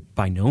cultures are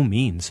by no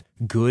means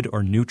good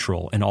or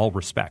neutral in all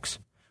respects,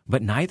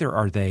 but neither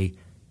are they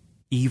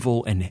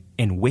evil and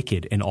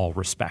wicked in all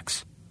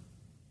respects.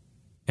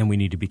 And we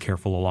need to be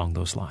careful along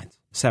those lines.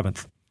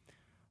 Seventh,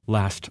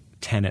 last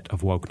tenet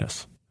of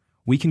wokeness.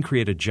 We can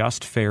create a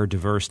just, fair,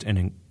 diverse,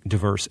 and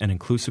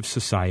inclusive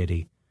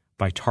society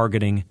by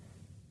targeting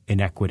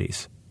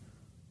inequities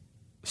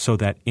so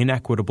that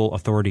inequitable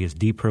authority is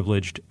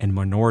deprivileged and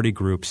minority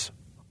groups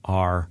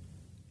are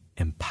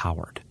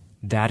empowered.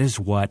 That is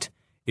what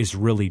is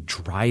really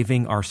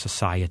driving our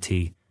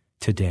society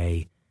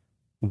today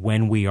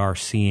when we are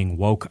seeing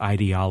woke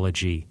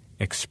ideology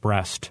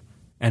expressed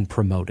and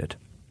promoted.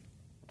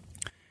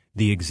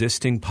 The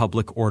existing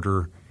public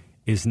order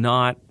is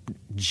not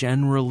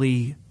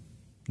generally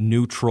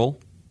neutral,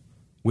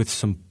 with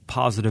some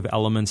positive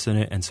elements in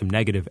it and some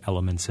negative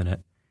elements in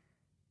it.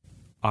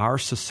 our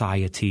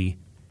society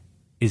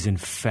is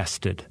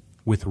infested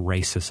with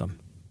racism,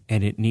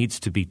 and it needs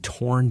to be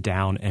torn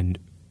down and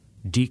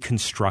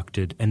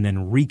deconstructed and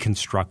then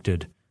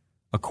reconstructed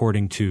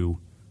according to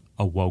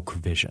a woke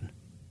vision.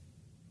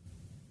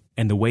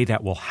 And the way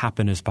that will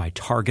happen is by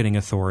targeting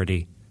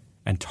authority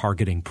and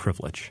targeting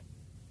privilege.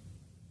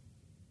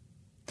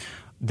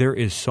 There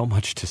is so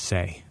much to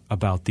say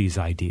about these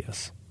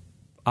ideas.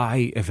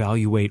 I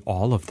evaluate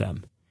all of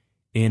them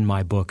in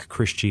my book,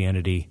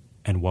 Christianity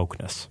and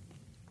Wokeness,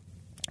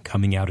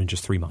 coming out in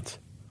just 3 months.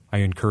 I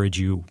encourage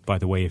you, by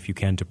the way, if you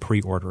can, to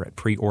pre-order it.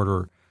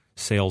 Pre-order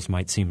sales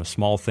might seem a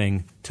small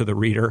thing to the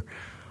reader,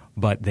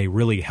 but they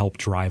really help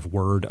drive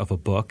word of a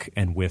book.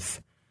 And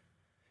with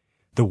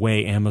the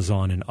way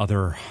Amazon and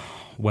other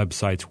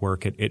websites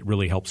work, it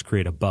really helps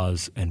create a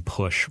buzz and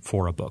push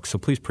for a book. So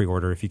please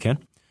pre-order if you can.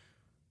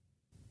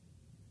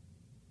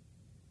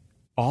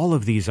 All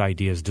of these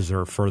ideas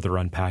deserve further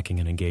unpacking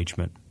and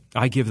engagement.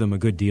 I give them a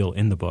good deal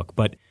in the book,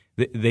 but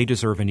they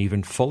deserve an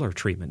even fuller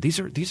treatment. These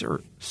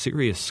are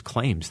serious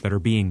claims that are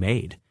being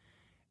made,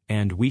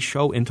 and we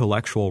show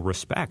intellectual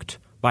respect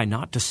by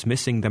not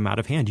dismissing them out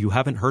of hand. You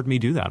haven't heard me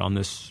do that on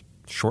this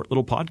short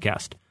little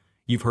podcast.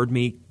 You've heard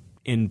me,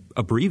 in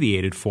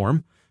abbreviated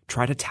form,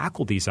 try to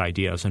tackle these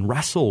ideas and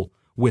wrestle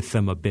with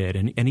them a bit,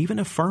 and even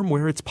affirm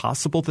where it's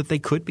possible that they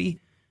could be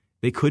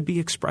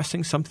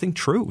expressing something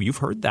true. You've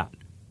heard that.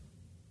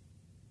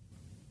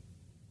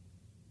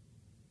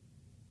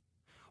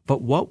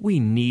 But what we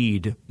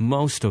need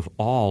most of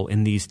all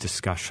in these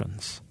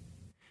discussions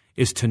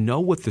is to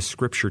know what the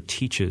Scripture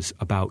teaches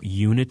about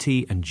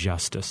unity and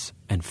justice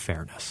and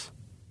fairness.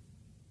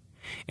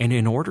 And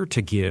in order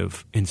to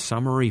give, in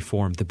summary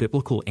form, the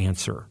biblical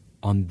answer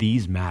on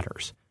these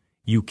matters,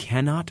 you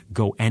cannot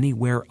go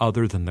anywhere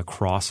other than the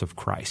cross of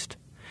Christ.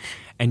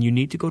 And you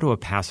need to go to a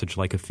passage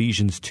like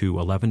Ephesians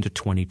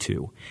 2:11-22.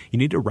 You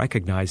need to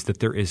recognize that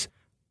there is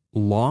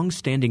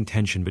long-standing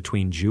tension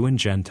between Jew and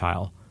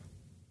Gentile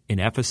in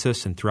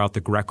Ephesus and throughout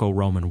the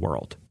Greco-Roman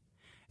world.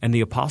 And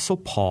the Apostle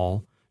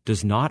Paul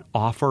does not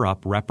offer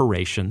up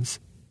reparations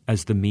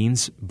as the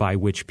means by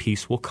which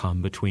peace will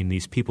come between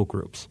these people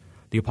groups.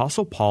 The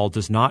Apostle Paul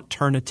does not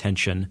turn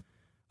attention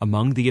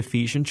among the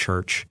Ephesian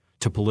church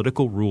to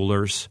political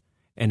rulers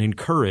and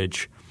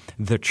encourage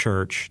the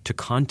church to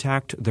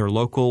contact their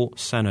local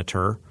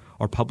senator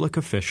or public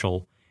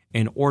official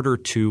in order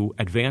to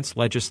advance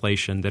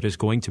legislation that is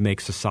going to make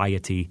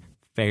society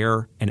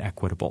fair and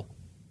equitable.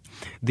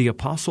 The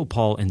Apostle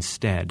Paul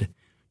instead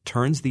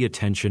turns the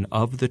attention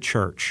of the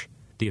church,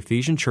 the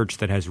Ephesian church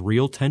that has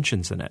real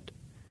tensions in it,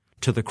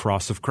 to the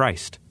cross of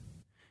Christ.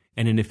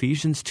 And in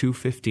Ephesians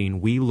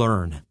 2:15, we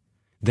learn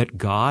that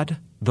God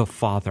the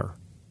Father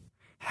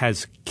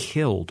has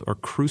killed or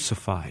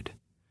crucified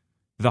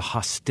the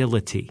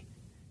hostility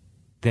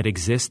that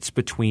exists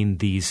between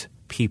these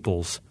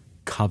peoples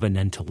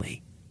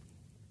covenantally.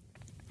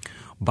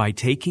 By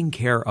taking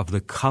care of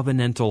the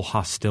covenantal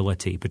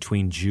hostility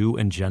between Jew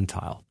and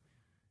Gentile,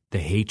 the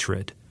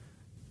hatred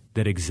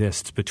that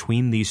exists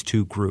between these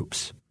two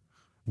groups,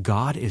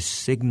 God is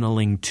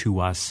signaling to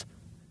us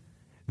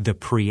the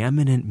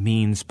preeminent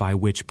means by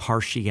which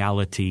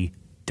partiality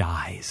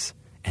dies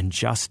and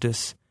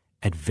justice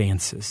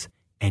advances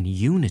and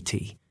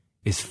unity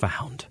is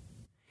found.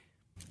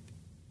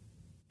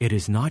 It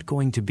is not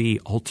going to be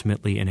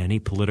ultimately in any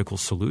political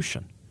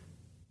solution.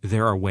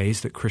 There are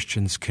ways that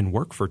Christians can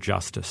work for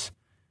justice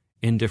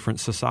in different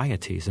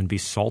societies and be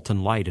salt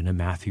and light in a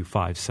Matthew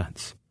 5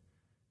 sense.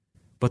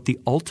 But the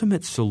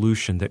ultimate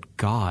solution that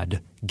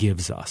God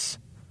gives us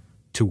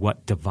to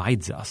what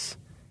divides us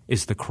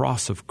is the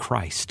cross of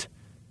Christ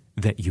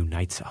that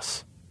unites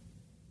us.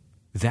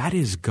 That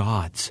is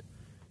God's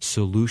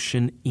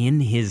solution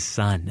in His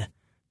Son,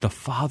 the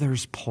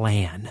Father's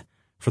plan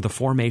for the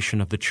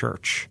formation of the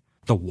church,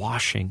 the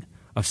washing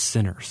of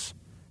sinners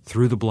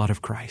through the blood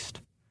of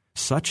Christ,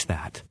 such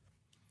that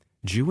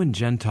Jew and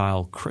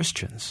Gentile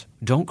Christians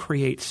don't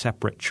create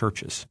separate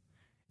churches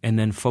and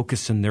then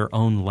focus in their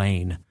own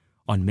lane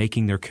on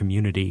making their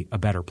community a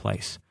better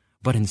place,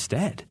 but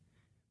instead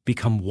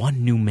become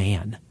one new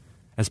man,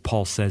 as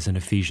Paul says in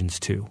Ephesians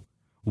 2,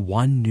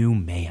 one new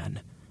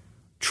man,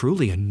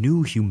 truly a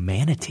new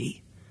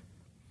humanity.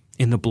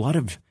 In the blood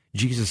of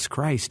Jesus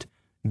Christ,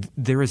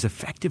 there is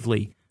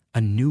effectively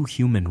a new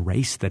human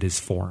race that is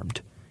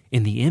formed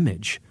in the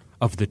image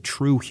of the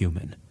true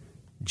human,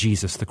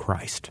 Jesus the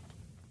Christ.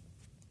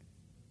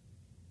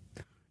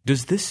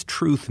 Does this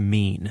truth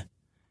mean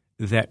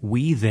that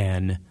we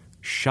then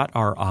shut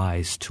our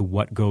eyes to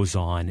what goes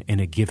on in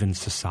a given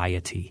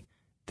society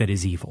that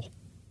is evil?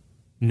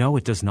 No,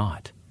 it does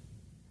not.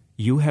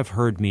 You have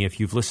heard me, if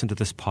you've listened to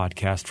this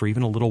podcast for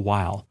even a little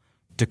while,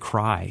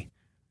 decry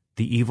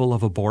the evil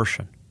of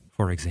abortion,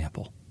 for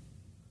example.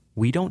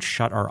 We don't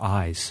shut our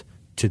eyes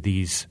to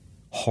these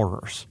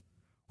horrors.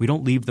 We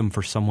don't leave them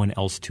for someone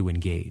else to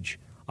engage.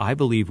 I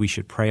believe we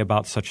should pray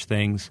about such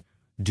things,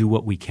 do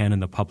what we can in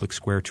the public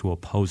square to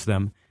oppose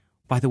them.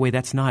 By the way,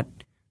 that's not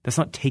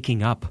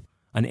taking up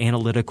an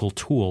analytical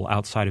tool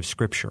outside of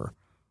Scripture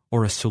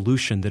or a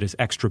solution that is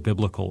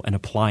extra-biblical and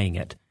applying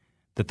it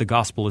that the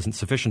gospel isn't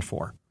sufficient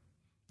for.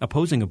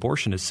 Opposing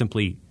abortion is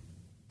simply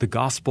the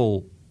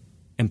gospel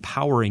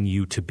empowering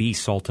you to be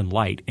salt and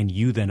light, and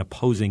you then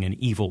opposing an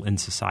evil in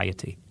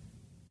society.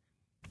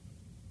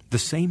 The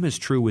same is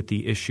true with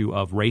the issue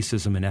of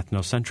racism and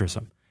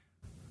ethnocentrism.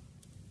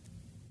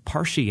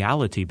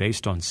 Partiality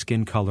based on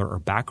skin color or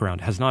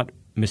background has not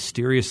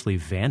mysteriously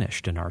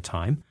vanished in our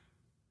time.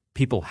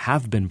 People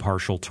have been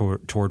partial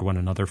toward one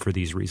another for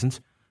these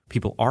reasons.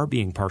 People are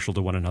being partial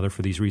to one another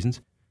for these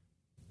reasons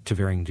to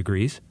varying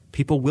degrees.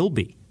 People will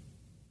be.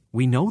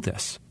 We know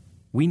this.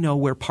 We know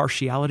where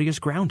partiality is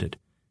grounded.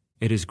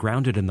 It is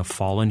grounded in the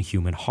fallen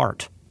human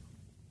heart.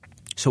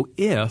 So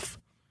if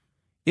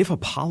a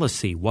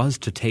policy was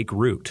to take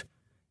root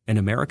in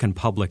American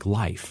public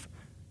life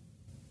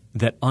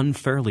that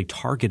unfairly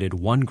targeted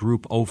one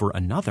group over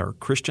another,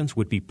 Christians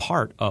would be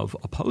part of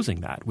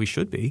opposing that. We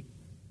should be.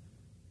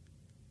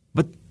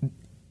 But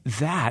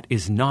that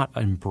is not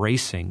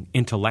embracing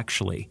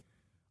intellectually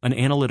an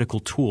analytical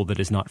tool that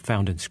is not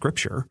found in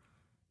Scripture.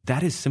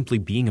 That is simply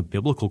being a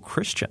biblical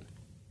Christian.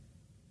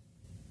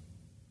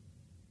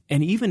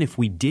 And even if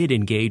we did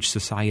engage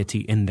society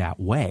in that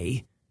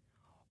way,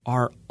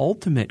 our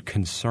ultimate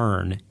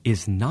concern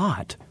is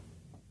not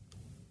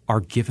our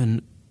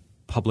given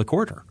public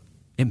order.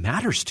 It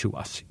matters to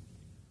us.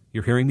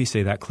 You're hearing me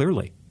say that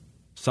clearly.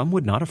 Some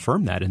would not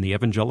affirm that in the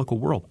evangelical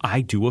world. I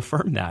do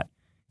affirm that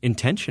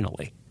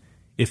intentionally.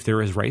 If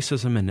there is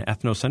racism and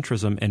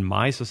ethnocentrism in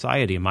my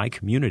society, in my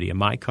community, in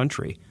my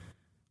country,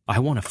 I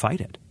want to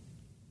fight it.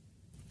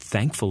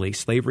 Thankfully,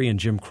 slavery and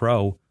Jim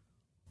Crow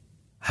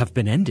have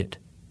been ended.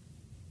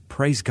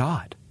 Praise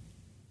God.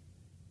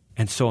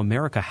 And so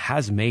America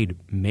has made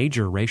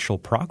major racial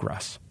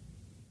progress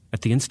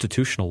at the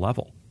institutional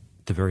level,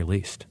 at the very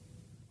least.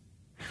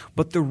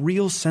 But the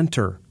real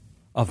center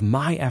of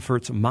my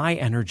efforts, my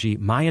energy,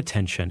 my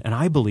attention, and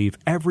I believe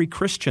every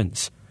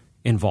Christian's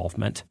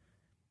involvement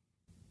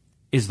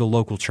is the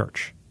local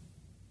church.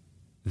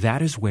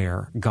 That is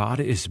where God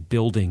is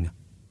building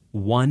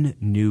one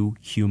new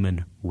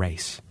human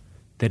race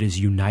that is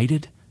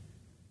united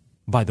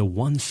by the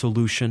one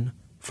solution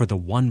for the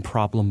one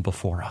problem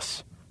before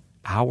us.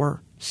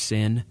 Our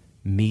sin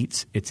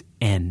meets its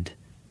end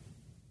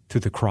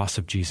through the cross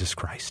of Jesus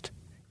Christ.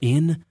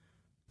 In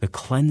the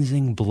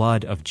cleansing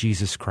blood of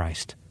Jesus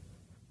Christ,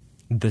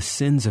 the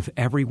sins of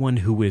everyone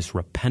who is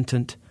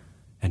repentant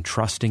and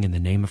trusting in the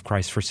name of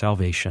Christ for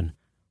salvation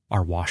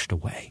are washed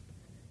away.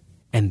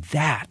 And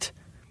that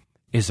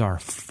is our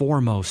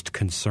foremost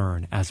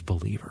concern as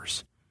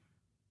believers.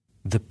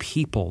 The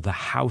people, the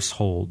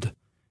household,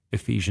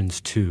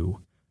 Ephesians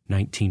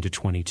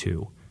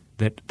 2:19-22,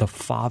 that the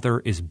Father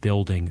is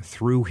building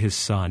through His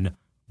Son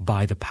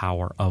by the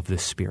power of the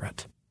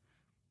Spirit.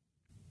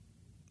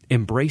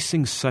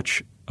 Embracing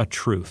such a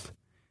truth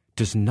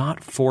does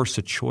not force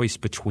a choice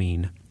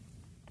between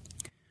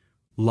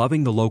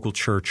loving the local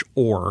church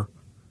or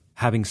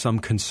having some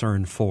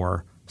concern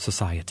for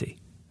society.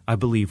 I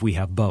believe we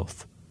have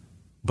both.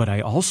 But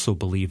I also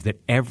believe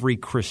that every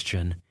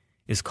Christian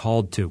is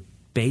called to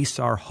base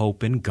our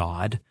hope in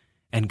God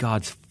and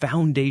God's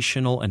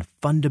foundational and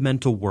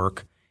fundamental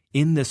work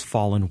in this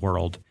fallen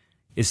world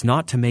is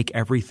not to make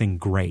everything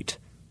great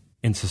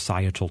in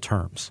societal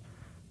terms.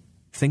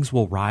 Things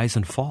will rise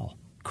and fall.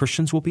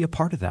 Christians will be a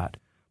part of that.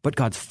 But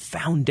God's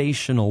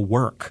foundational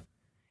work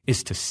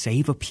is to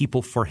save a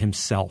people for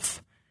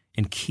Himself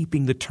in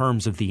keeping the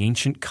terms of the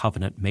ancient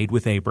covenant made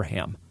with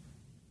Abraham.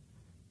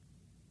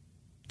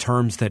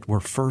 Terms that were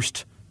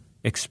first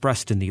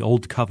expressed in the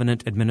Old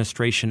Covenant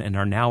administration and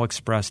are now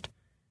expressed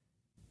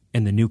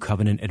in the New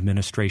Covenant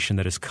administration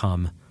that has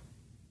come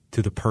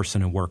through the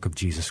person and work of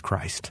Jesus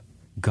Christ.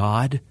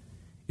 God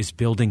is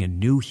building a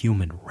new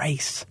human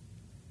race.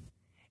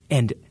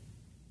 And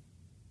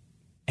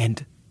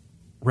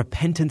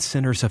repentant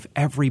sinners of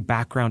every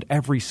background,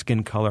 every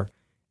skin color,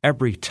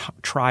 every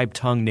tribe,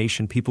 tongue,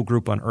 nation, people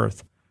group on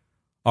earth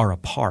are a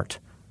part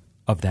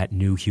of that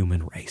new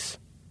human race.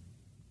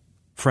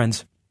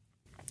 Friends,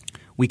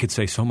 we could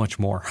say so much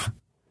more.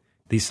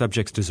 These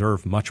subjects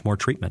deserve much more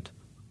treatment.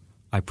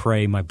 I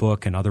pray my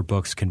book and other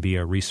books can be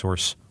a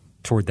resource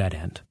toward that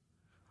end.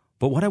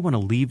 But what I want to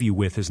leave you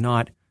with is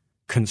not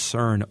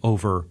concern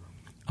over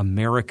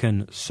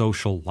American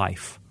social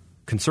life,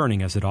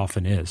 concerning as it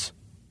often is,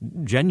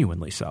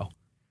 genuinely so.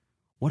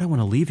 What I want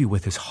to leave you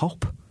with is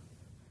hope,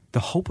 the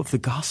hope of the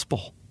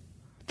gospel,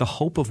 the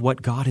hope of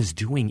what God is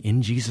doing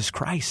in Jesus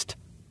Christ.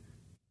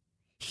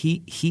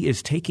 He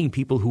is taking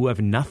people who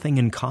have nothing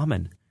in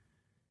common,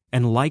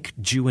 and like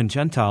Jew and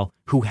Gentile,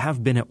 who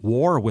have been at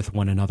war with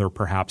one another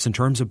perhaps in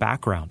terms of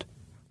background,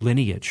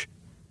 lineage,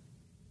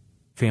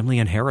 family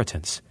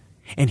inheritance,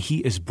 and He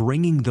is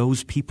bringing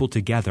those people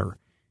together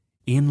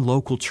in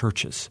local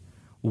churches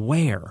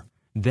where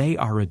they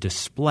are a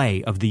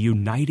display of the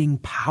uniting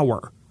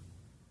power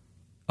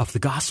of the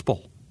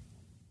gospel.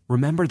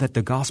 Remember that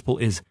the gospel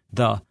is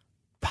the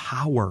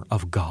power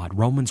of God,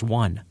 Romans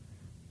 1,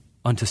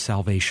 unto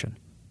salvation.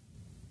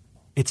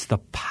 It's the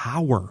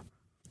power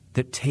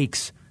that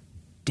takes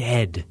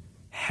dead,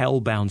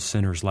 hell-bound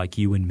sinners like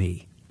you and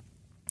me,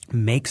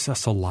 makes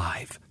us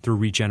alive through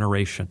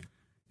regeneration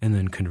and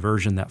then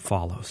conversion that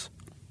follows,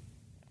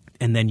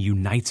 and then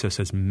unites us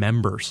as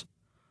members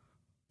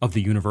of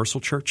the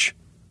universal church,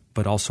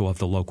 but also of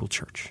the local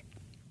church.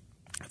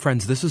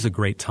 Friends, this is a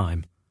great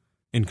time,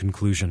 in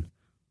conclusion,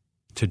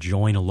 to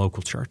join a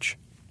local church.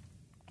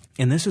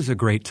 And this is a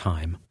great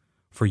time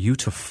for you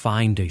to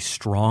find a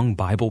strong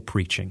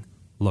Bible-preaching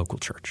local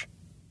church.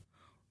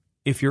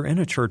 If you're in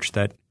a church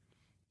that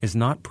is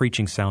not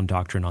preaching sound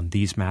doctrine on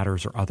these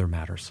matters or other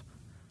matters,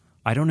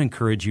 I don't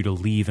encourage you to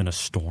leave in a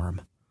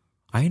storm.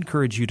 I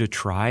encourage you to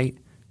try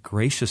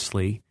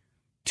graciously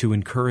to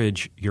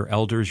encourage your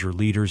elders, your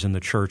leaders in the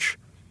church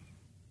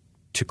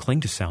to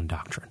cling to sound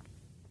doctrine.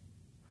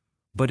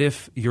 But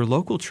if your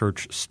local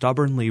church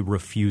stubbornly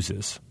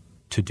refuses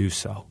to do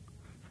so,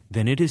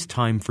 then it is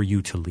time for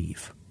you to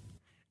leave.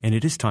 And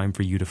it is time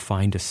for you to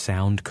find a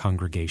sound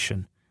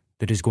congregation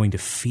that is going to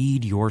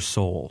feed your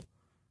soul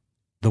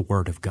the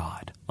Word of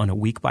God on a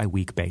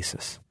week-by-week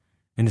basis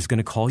and is going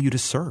to call you to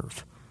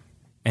serve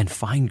and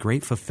find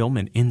great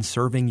fulfillment in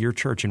serving your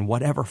church in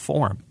whatever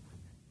form.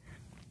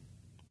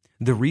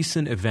 The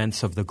recent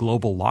events of the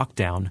global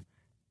lockdown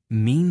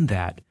mean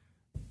that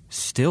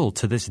still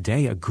to this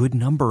day, a good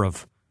number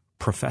of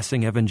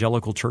professing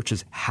evangelical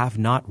churches have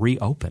not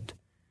reopened.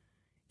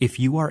 If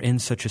you are in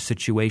such a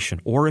situation,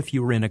 or if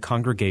you are in a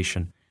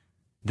congregation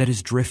that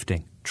is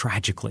drifting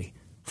tragically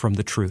from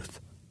the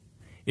truth,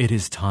 it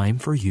is time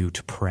for you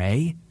to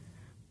pray,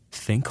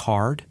 think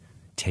hard,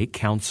 take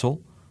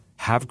counsel,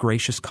 have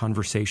gracious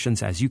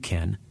conversations as you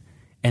can,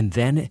 and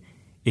then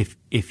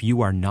if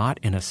you are not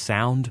in a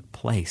sound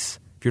place,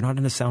 if you're not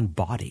in a sound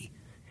body,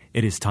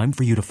 it is time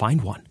for you to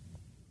find one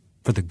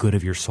for the good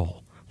of your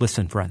soul.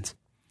 Listen, friends,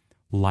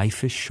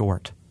 life is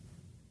short.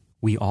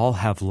 We all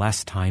have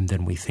less time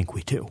than we think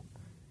we do.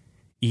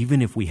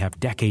 Even if we have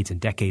decades and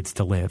decades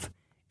to live,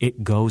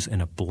 it goes in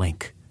a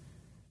blink.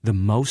 The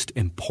most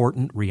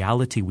important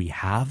reality we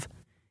have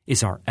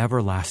is our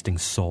everlasting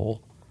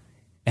soul.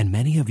 And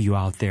many of you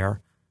out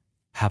there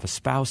have a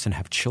spouse and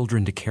have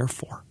children to care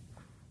for.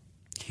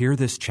 Hear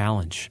this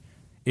challenge.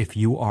 If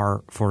you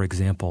are, for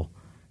example,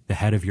 the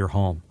head of your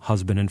home,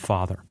 husband and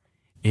father,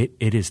 it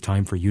is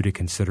time for you to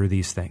consider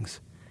these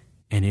things.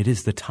 And it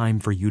is the time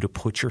for you to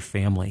put your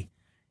family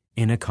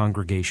in a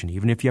congregation,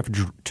 even if you have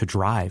to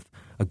drive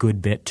a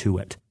good bit to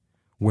it,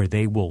 where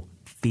they will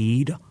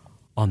feed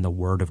on the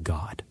Word of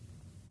God,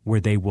 where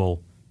they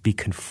will be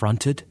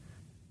confronted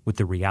with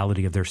the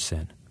reality of their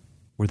sin,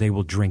 where they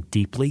will drink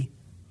deeply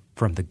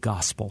from the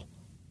gospel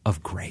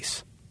of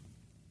grace.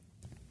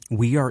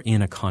 We are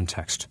in a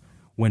context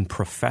when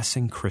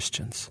professing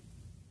Christians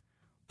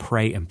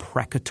pray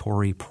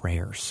imprecatory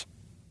prayers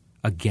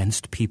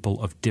against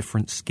people of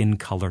different skin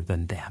color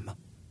than them.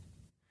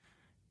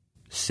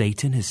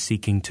 Satan is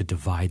seeking to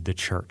divide the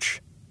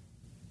church.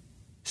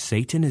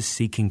 Satan is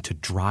seeking to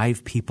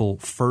drive people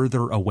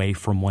further away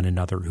from one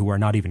another who are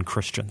not even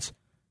Christians.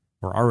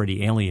 We're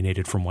already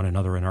alienated from one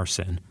another in our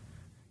sin,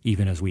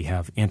 even as we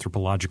have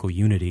anthropological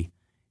unity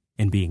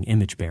in being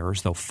image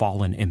bearers, though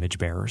fallen image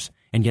bearers.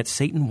 And yet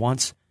Satan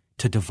wants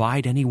to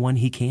divide anyone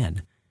he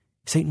can.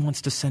 Satan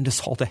wants to send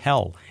us all to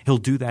hell. He'll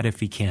do that if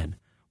he can.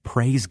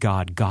 Praise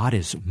God. God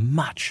is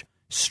much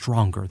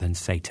stronger than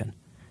Satan.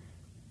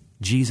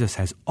 Jesus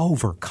has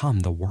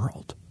overcome the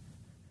world.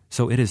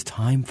 So it is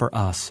time for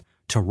us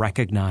to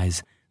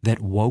recognize that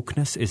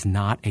wokeness is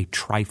not a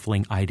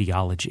trifling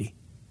ideology.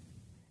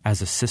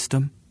 As a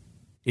system,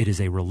 it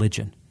is a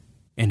religion,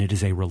 and it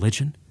is a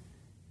religion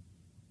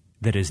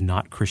that is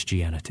not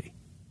Christianity.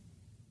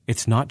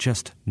 It's not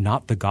just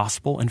not the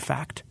gospel, in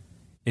fact,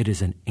 it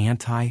is an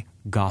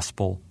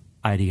anti-gospel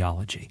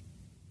ideology.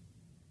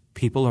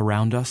 People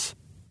around us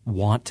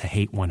want to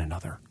hate one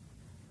another.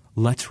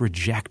 Let's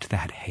reject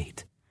that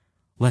hate.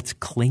 Let's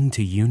cling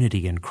to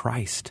unity in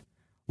Christ.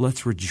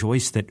 Let's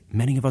rejoice that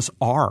many of us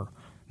are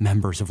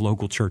members of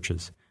local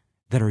churches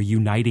that are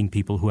uniting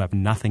people who have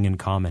nothing in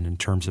common in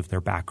terms of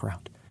their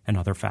background and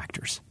other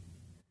factors.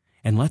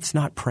 And let's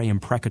not pray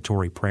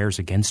imprecatory prayers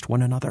against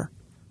one another.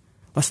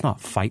 Let's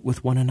not fight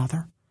with one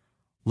another.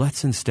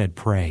 Let's instead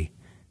pray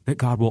that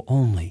God will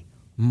only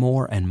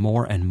more and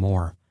more and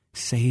more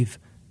save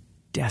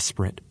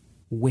desperate,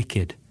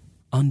 wicked,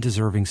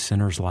 undeserving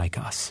sinners like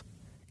us,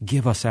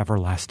 give us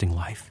everlasting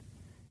life,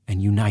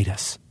 and unite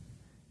us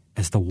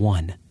as the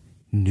one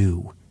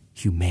new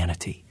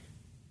humanity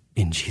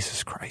in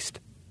Jesus Christ.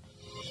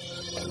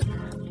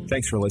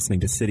 Thanks for listening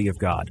to City of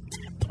God,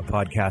 a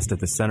podcast at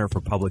the Center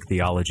for Public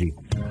Theology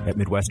at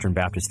Midwestern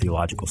Baptist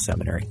Theological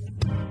Seminary.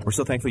 We're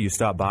so thankful you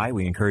stopped by.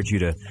 We encourage you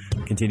to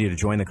continue to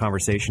join the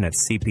conversation at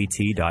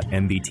cpt.mbts.edu,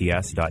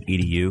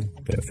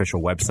 the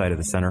official website of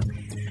the center.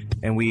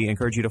 And we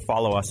encourage you to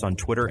follow us on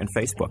Twitter and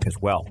Facebook as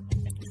well.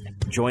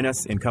 Join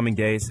us in coming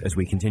days as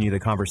we continue the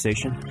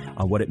conversation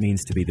on what it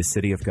means to be the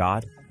city of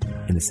God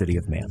in the city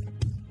of man.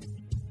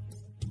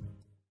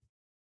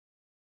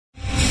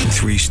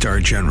 3-star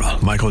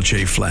general Michael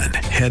J. Flynn,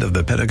 head of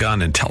the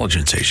Pentagon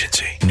Intelligence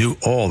Agency, knew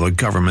all the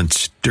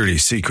government's dirty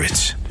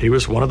secrets. He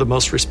was one of the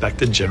most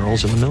respected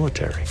generals in the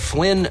military.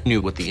 Flynn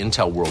knew what the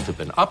intel world had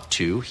been up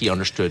to. He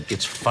understood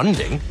its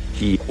funding.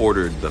 He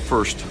ordered the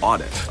first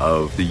audit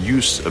of the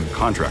use of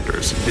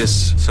contractors.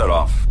 This set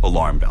off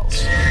alarm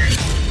bells.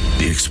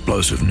 The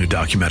explosive new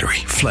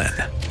documentary, Flynn,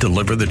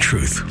 Deliver the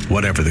Truth,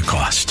 Whatever the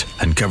Cost,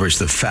 uncovers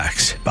the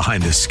facts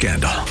behind this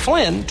scandal.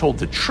 Flynn told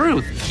the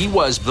truth. He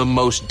was the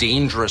most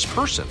dangerous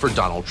person for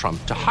Donald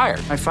Trump to hire.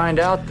 I find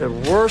out the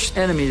worst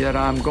enemy that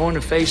I'm going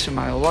to face in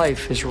my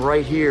life is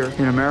right here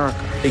in America.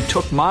 They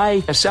took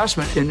my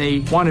assessment and they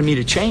wanted me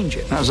to change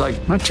it. And I was like,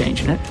 I'm not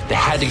changing it. They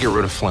had to get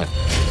rid of Flynn.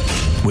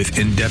 With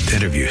in-depth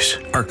interviews,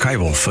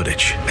 archival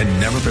footage,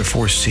 and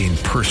never-before-seen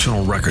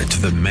personal records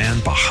of the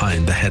man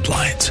behind the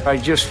headlines. I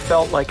just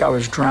felt like I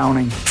was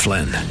drowning.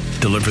 Flynn,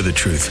 Deliver the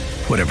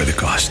Truth, Whatever the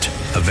Cost.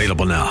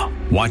 Available now.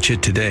 Watch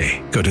it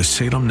today. Go to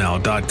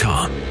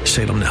salemnow.com.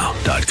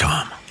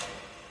 salemnow.com.